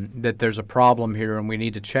that there's a problem here and we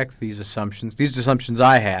need to check these assumptions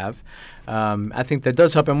I have. I think that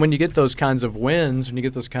does help. And when you get those kinds of wins, when you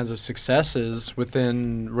get those kinds of successes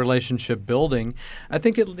within relationship building, I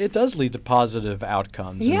think it does lead to positive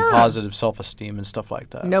outcomes and positive self-esteem and stuff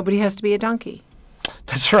like that. Nobody has to be a donkey.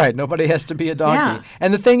 That's right. Nobody has to be a donkey. Yeah.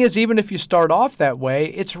 And the thing is, even if you start off that way,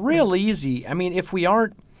 it's real easy. I mean, if we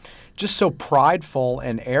aren't just so prideful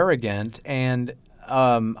and arrogant and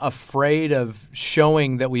afraid of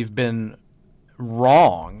showing that we've been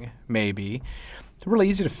wrong, maybe, it's really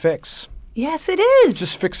easy to fix. Yes, it is.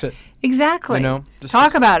 Just fix it. Exactly. Just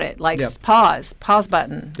talk about it. Like pause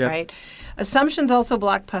button, Yep. right? Assumptions also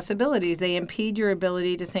block possibilities. They impede your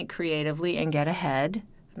ability to think creatively and get ahead.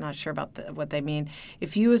 I'm not sure about what they mean.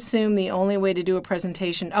 If you assume the only way to do a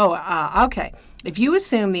presentation, okay. If you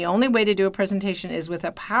assume the only way to do a presentation is with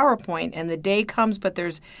a PowerPoint and the day comes but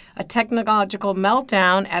there's a technological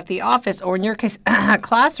meltdown at the office or in your case,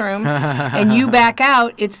 classroom, and you back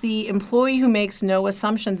out, it's the employee who makes no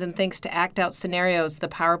assumptions and thinks to act out scenarios the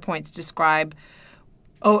PowerPoints describe,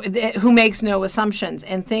 who makes no assumptions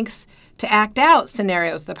and thinks to act out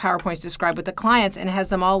scenarios the PowerPoints describe with the clients and has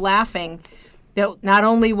them all laughing. They'll not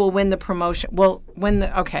only will win the promotion, you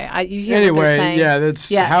hear what they're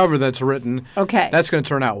saying? However that's written. Okay. That's going to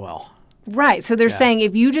turn out well. Right. So they're saying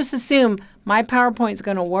if you just assume my PowerPoint's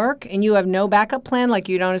going to work and you have no backup plan, like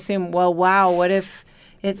you don't assume, what if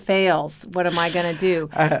it fails? What am I going to do?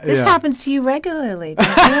 This happens to you regularly,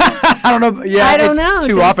 doesn't it? I don't know. Yeah, I don't know.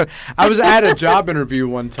 Too often. I was at a job interview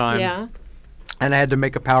one time. Yeah. And I had to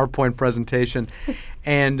make a PowerPoint presentation.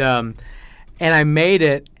 And I made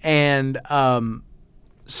it, and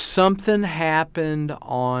something happened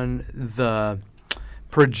on the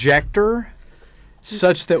projector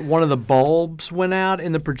such that one of the bulbs went out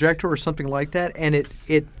in the projector or something like that, and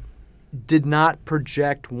it did not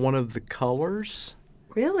project one of the colors.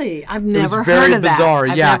 Really? I've never heard of that. It was very bizarre.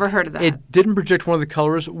 I've never heard of that. It didn't project one of the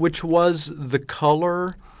colors, which was the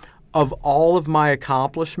color of all of my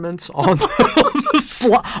accomplishments on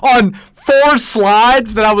on 4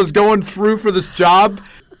 slides that I was going through for this job.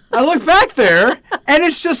 I look back there, and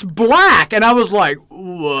it's just black. And I was like,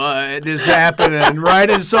 what is happening, right?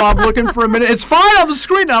 And so I'm looking for a minute. It's fine on the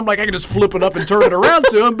screen. And I'm like, I can just flip it up and turn it around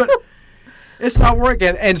to him, but it's not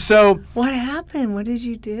working. And so... What happened? What did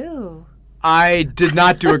you do? I did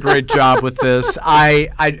not do a great job with this. I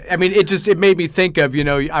mean, it made me think of,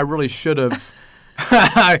 I really should have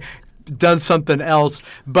done something else.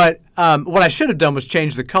 But what I should have done was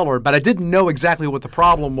change the color, but I didn't know exactly what the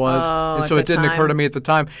problem was, and so it didn't occur to me at the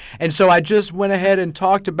time. And so I just went ahead and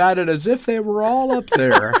talked about it as if they were all up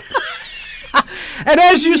there. And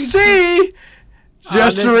as you see,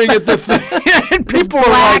 gesturing at the thing, and people are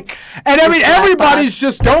like, and I mean, everybody's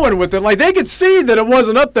just going with it. Like, they could see that it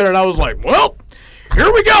wasn't up there, and I was like, well,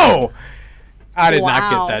 here we go. I did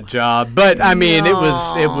not get that job, but I mean, it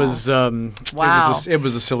was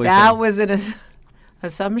a silly thing. That was an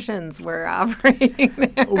assumptions we're operating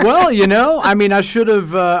there. Well, I mean, I should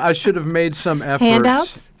have made some effort.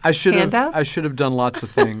 Handouts? I should have done lots of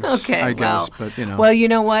things. Okay, I guess, but Well, you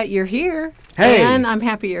know what? You're here. Hey. And I'm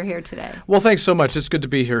happy you're here today. Well, thanks so much. It's good to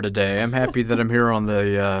be here today. I'm happy that I'm here on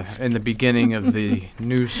in the beginning of the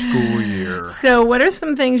new school year. So what are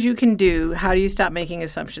some things you can do? How do you stop making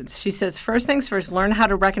assumptions? She says, first things first, learn how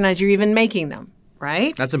to recognize you're even making them,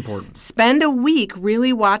 right? That's important. Spend a week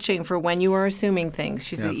really watching for when you are assuming things.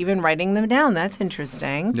 She said, even writing them down. That's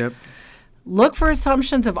interesting. Yep. Look for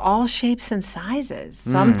assumptions of all shapes and sizes.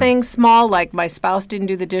 Something small, like my spouse didn't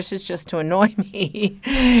do the dishes just to annoy me,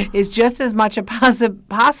 is just as much a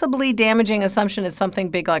possibly damaging assumption as something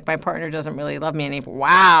big, like my partner doesn't really love me anymore.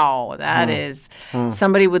 Wow, that is.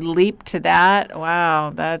 Somebody would leap to that.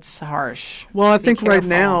 Wow, that's harsh. Well, I think right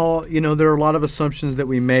now, there are a lot of assumptions that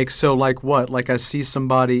we make. So like what? Like I see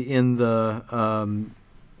somebody in the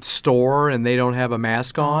store and they don't have a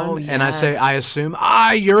mask on, and I assume,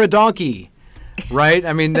 you're a donkey. Right?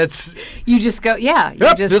 I mean, that's... You just go,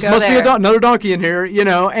 this must be another donkey in here,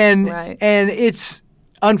 and right. And it's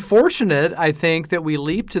unfortunate, I think, that we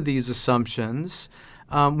leap to these assumptions.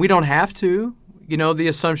 We don't have to. The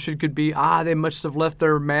assumption could be, they must have left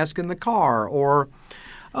their mask in the car, or,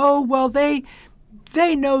 oh, well, they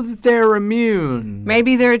they know that they're immune.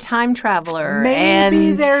 Maybe they're a time traveler.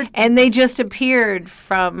 Maybe and they just appeared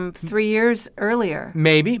from 3 years earlier.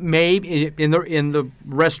 Maybe in the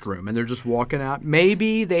restroom and they're just walking out.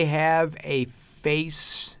 Maybe they have a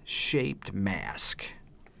face-shaped mask.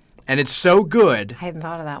 And it's so good I hadn't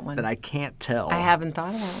thought of that one. that I can't tell. I haven't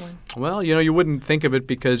thought of that one. Well, you wouldn't think of it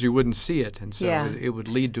because you wouldn't see it, and so Yeah. it would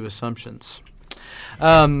lead to assumptions.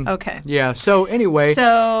 Okay. Yeah. So anyway,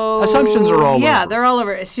 So assumptions are all over. Yeah, they're all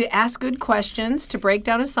over. So ask good questions. To break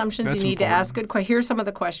down assumptions, That's you need important. to ask good questions. Here's some of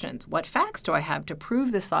the questions. What facts do I have to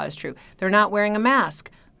prove this thought is true? They're not wearing a mask.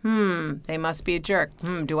 They must be a jerk.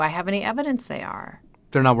 Do I have any evidence they are?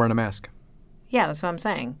 They're not wearing a mask. Yeah, that's what I'm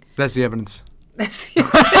saying. That's the evidence.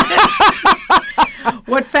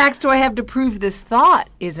 What facts do I have to prove this thought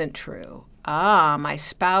isn't true? My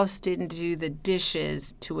spouse didn't do the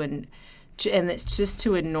dishes and it's just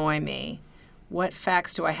to annoy me. What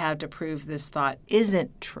facts do I have to prove this thought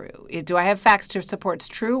isn't true? Do I have facts to support it's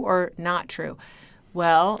true or not true?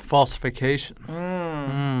 Well, Falsification.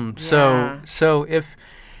 yeah. So if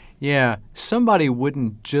somebody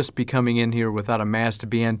wouldn't just be coming in here without a mask to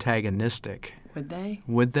be antagonistic, would they?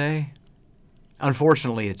 would they?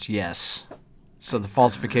 Unfortunately, it's yes. So the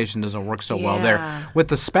falsification doesn't work so well there. Yeah. With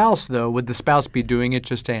the spouse, though, would the spouse be doing it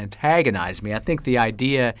just to antagonize me? I think the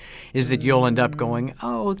idea is that you'll end up going,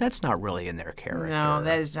 oh, that's not really in their character. No,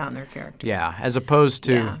 that is not in their character. Yeah, as opposed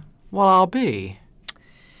to, Yeah. well, I'll be.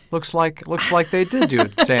 Looks like they did do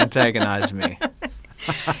it to antagonize me.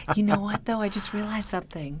 You know what, though? I just realized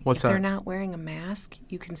something. What's if they're that? not wearing a mask,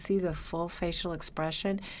 you can see the full facial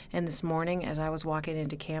expression. And this morning, as I was walking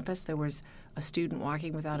into campus, there was a student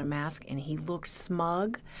walking without a mask, and he looked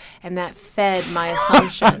smug, and that fed my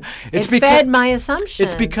assumption. Fed my assumption.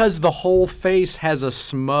 It's because the whole face has a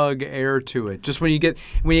smug air to it. Just when you get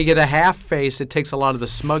a half face, it takes a lot of the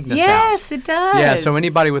smugness out. Yes, it does. Yeah, so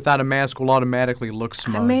anybody without a mask will automatically look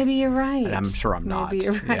smug. Maybe you're right. And I'm sure I'm not. Maybe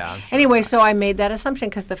you're right. Yeah, I'm sure anyway, so I made that assumption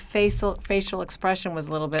because the facial expression was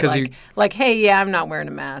a little bit 'Cause you- like, hey, yeah, I'm not wearing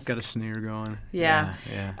a mask. Got a sneer going. Yeah.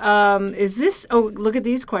 Yeah. Is this, look at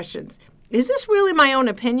these questions. Is this really my own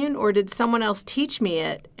opinion, or did someone else teach me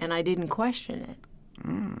it and I didn't question it?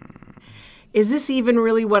 Is this even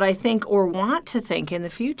really what I think or want to think in the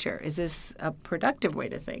future? Is this a productive way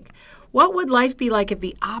to think? What would life be like if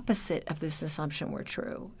the opposite of this assumption were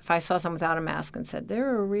true? If I saw someone without a mask and said,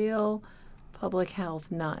 they're a real public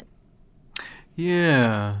health nut.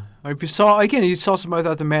 Yeah. Or if you saw somebody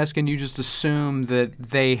without the mask and you just assume that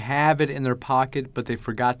they have it in their pocket, but they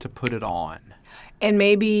forgot to put it on. And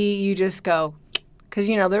maybe you just go, because,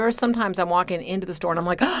 there are sometimes I'm walking into the store and I'm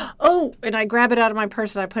like, oh, and I grab it out of my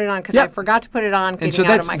purse and I put it on because I forgot to put it on And so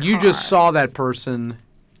getting out of my car. you just saw that person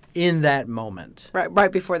in that moment.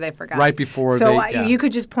 Right before they forgot. Right before so they. you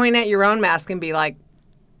could just point at your own mask and be like,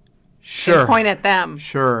 Sure. and point at them.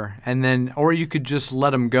 Sure. And then, or you could just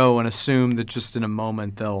let them go and assume that just in a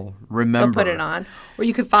moment they'll remember. They'll put it on. Or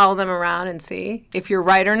you could follow them around and see if you're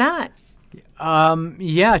right or not.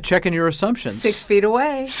 Yeah, checking your assumptions. 6 feet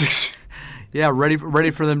away. Yeah, ready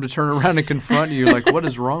for them to turn around and confront you like, what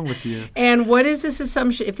is wrong with you? And what is this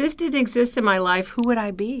assumption? If this didn't exist in my life, who would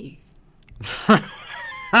I be?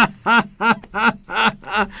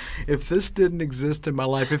 If this didn't exist in my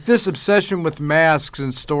life, if this obsession with masks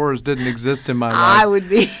and stores didn't exist in my life, I would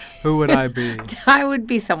be. Who would I be? I would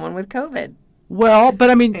be someone with COVID. Well, but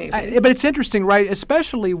I mean, but it's interesting, right?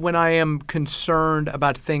 Especially when I am concerned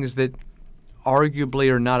about things that arguably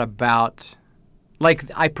are not about, like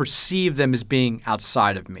I perceive them as being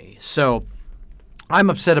outside of me. So I'm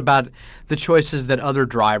upset about the choices that other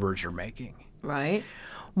drivers are making. Right.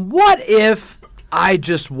 What if I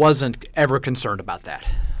just wasn't ever concerned about that?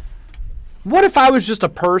 What if I was just a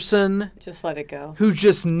person Just let it go. who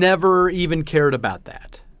just never even cared about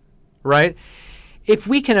that, right? If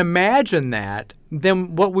we can imagine that,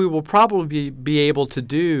 then what we will probably be able to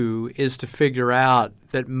do is to figure out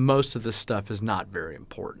that most of this stuff is not very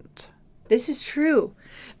important. This is true.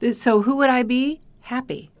 So who would I be?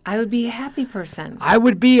 Happy. I would be a happy person. I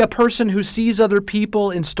would be a person who sees other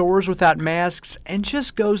people in stores without masks and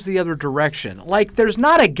just goes the other direction. Like there's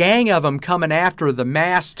not a gang of them coming after the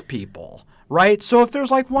masked people, right? So if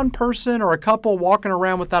there's like one person or a couple walking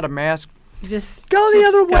around without a mask, Just go the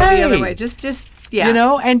other way. The other way. Just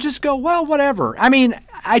yeah. And just go, well, whatever. I mean,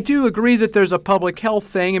 I do agree that there's a public health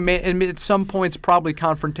thing, and at some points probably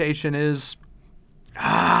confrontation is,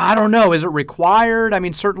 I don't know, is it required? I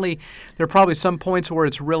mean, certainly there are probably some points where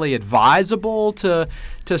it's really advisable to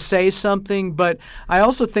say something, but I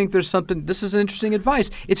also think there's something, this is an interesting advice.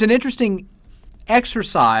 It's an interesting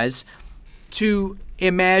exercise to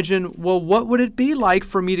imagine, well, what would it be like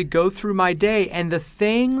for me to go through my day and the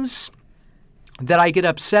things that I get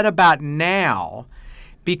upset about now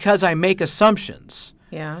because I make assumptions?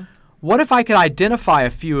 Yeah. What if I could identify a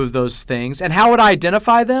few of those things? And how would I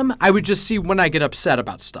identify them? I would just see when I get upset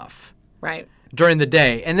about stuff. Right. During the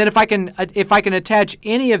day. And then if I can attach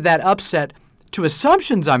any of that upset to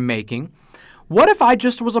assumptions I'm making, what if I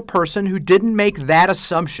just was a person who didn't make that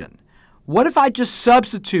assumption? What if I just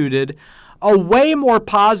substituted a way more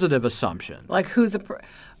positive assumption? Like who's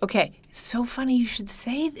okay, it's so funny you should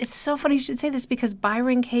say this because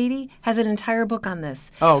Byron Katie has an entire book on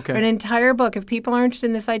this. Oh, okay. An entire book, if people are interested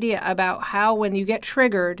in this idea, about how when you get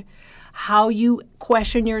triggered, how you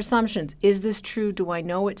question your assumptions. Is this true? Do I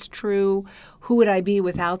know it's true? Who would I be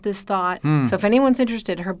without this thought? So if anyone's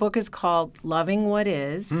interested, her book is called Loving What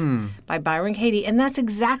Is by Byron Katie. And that's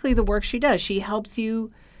exactly the work she does. She helps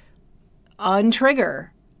you untrigger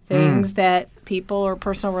things that people or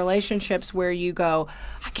personal relationships where you go,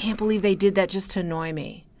 I can't believe they did that just to annoy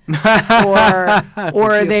me. or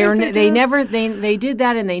they did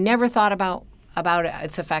that and they never thought about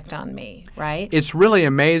its effect on me, right? It's really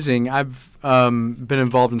amazing. I've been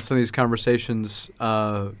involved in some of these conversations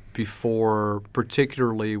before,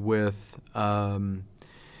 particularly with some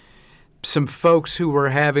folks who were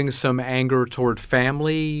having some anger toward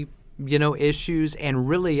family, issues, and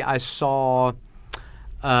really I saw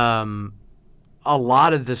a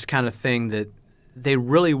lot of this kind of thing that they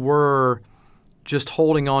really were just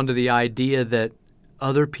holding on to the idea that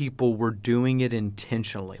other people were doing it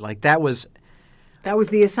intentionally. Like that was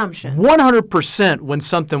the assumption. 100% when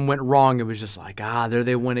something went wrong, it was just like, there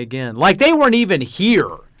they went again. Like they weren't even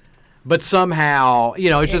here. But somehow,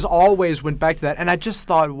 it just always went back to that. And I just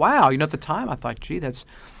thought, wow, at the time I thought, gee, that's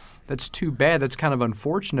too bad. That's kind of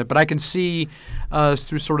unfortunate. But I can see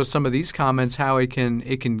through sort of some of these comments how it can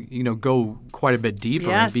go quite a bit deeper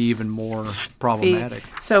and be even more problematic.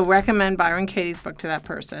 So recommend Byron Katie's book to that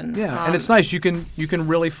person. Yeah, and it's nice. You can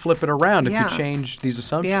really flip it around if you change these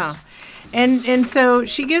assumptions. Yeah. And so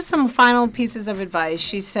she gives some final pieces of advice.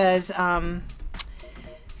 She says,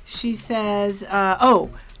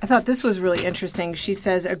 I thought this was really interesting. She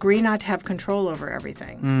says, agree not to have control over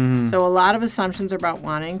everything. Mm-hmm. So a lot of assumptions are about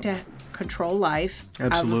wanting to control life.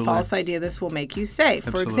 Absolutely. Have a false idea this will make you safe.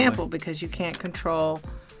 Absolutely. For example, because you can't control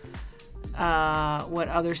what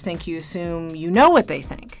others think, you assume you know what they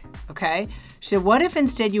think. Okay? She said, what if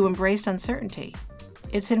instead you embraced uncertainty?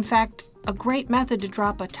 It's in fact a great method to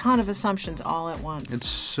drop a ton of assumptions all at once. It's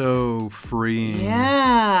so freeing.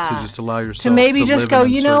 Yeah. To just allow yourself to maybe to just go,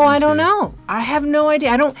 I don't know. I have no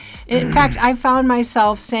idea. In fact, I found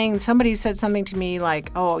myself saying, somebody said something to me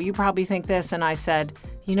like, oh, you probably think this. And I said,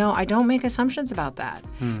 I don't make assumptions about that.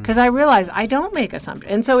 Because I realize I don't make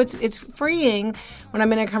assumptions. And so it's freeing when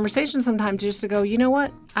I'm in a conversation sometimes just to go, you know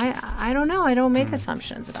what? I don't know. I don't make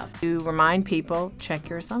assumptions about that. To remind people, check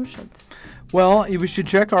your assumptions. Well, we should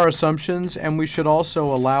check our assumptions, and we should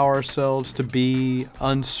also allow ourselves to be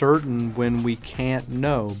uncertain when we can't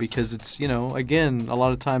know, because it's, again, a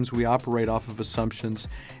lot of times we operate off of assumptions,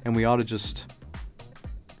 and we ought to just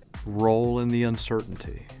roll in the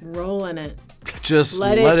uncertainty. Roll in it. Just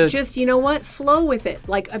let it just, flow with it.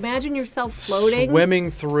 Like, imagine yourself floating.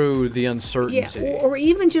 Swimming through the uncertainty. Yeah, or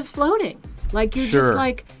even just floating. Like, you're just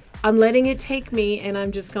like, I'm letting it take me, and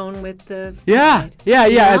I'm just going with the tide.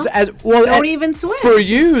 Yeah. Well, don't even swim. For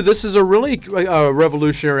you, this is a really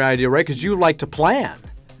revolutionary idea, right? Because you like to plan.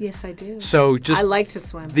 Yes, I do. So I like to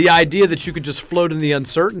swim. The idea that you could just float in the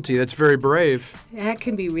uncertainty, that's very brave. That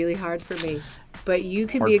can be really hard for me. But you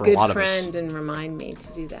could be a good friend and remind me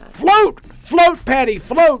to do that. Float, Patty,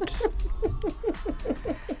 float.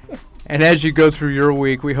 And as you go through your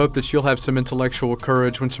week, we hope that you'll have some intellectual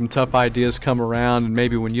courage when some tough ideas come around, and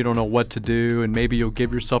maybe when you don't know what to do, and maybe you'll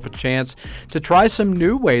give yourself a chance to try some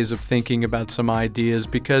new ways of thinking about some ideas,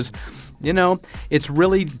 because, it's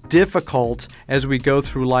really difficult as we go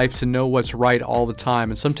through life to know what's right all the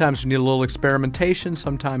time. And sometimes we need a little experimentation.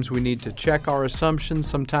 Sometimes we need to check our assumptions.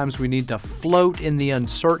 Sometimes we need to float in the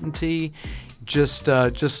uncertainty. Just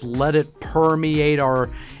let it permeate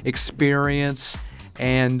our experience.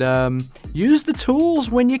 And use the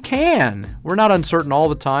tools when you can. We're not uncertain all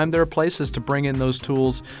the time. There are places to bring in those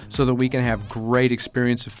tools so that we can have great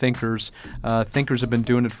experience of thinkers. Thinkers have been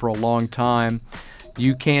doing it for a long time.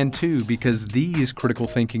 You can too, because these critical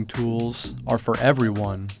thinking tools are for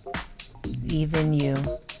everyone. Even you.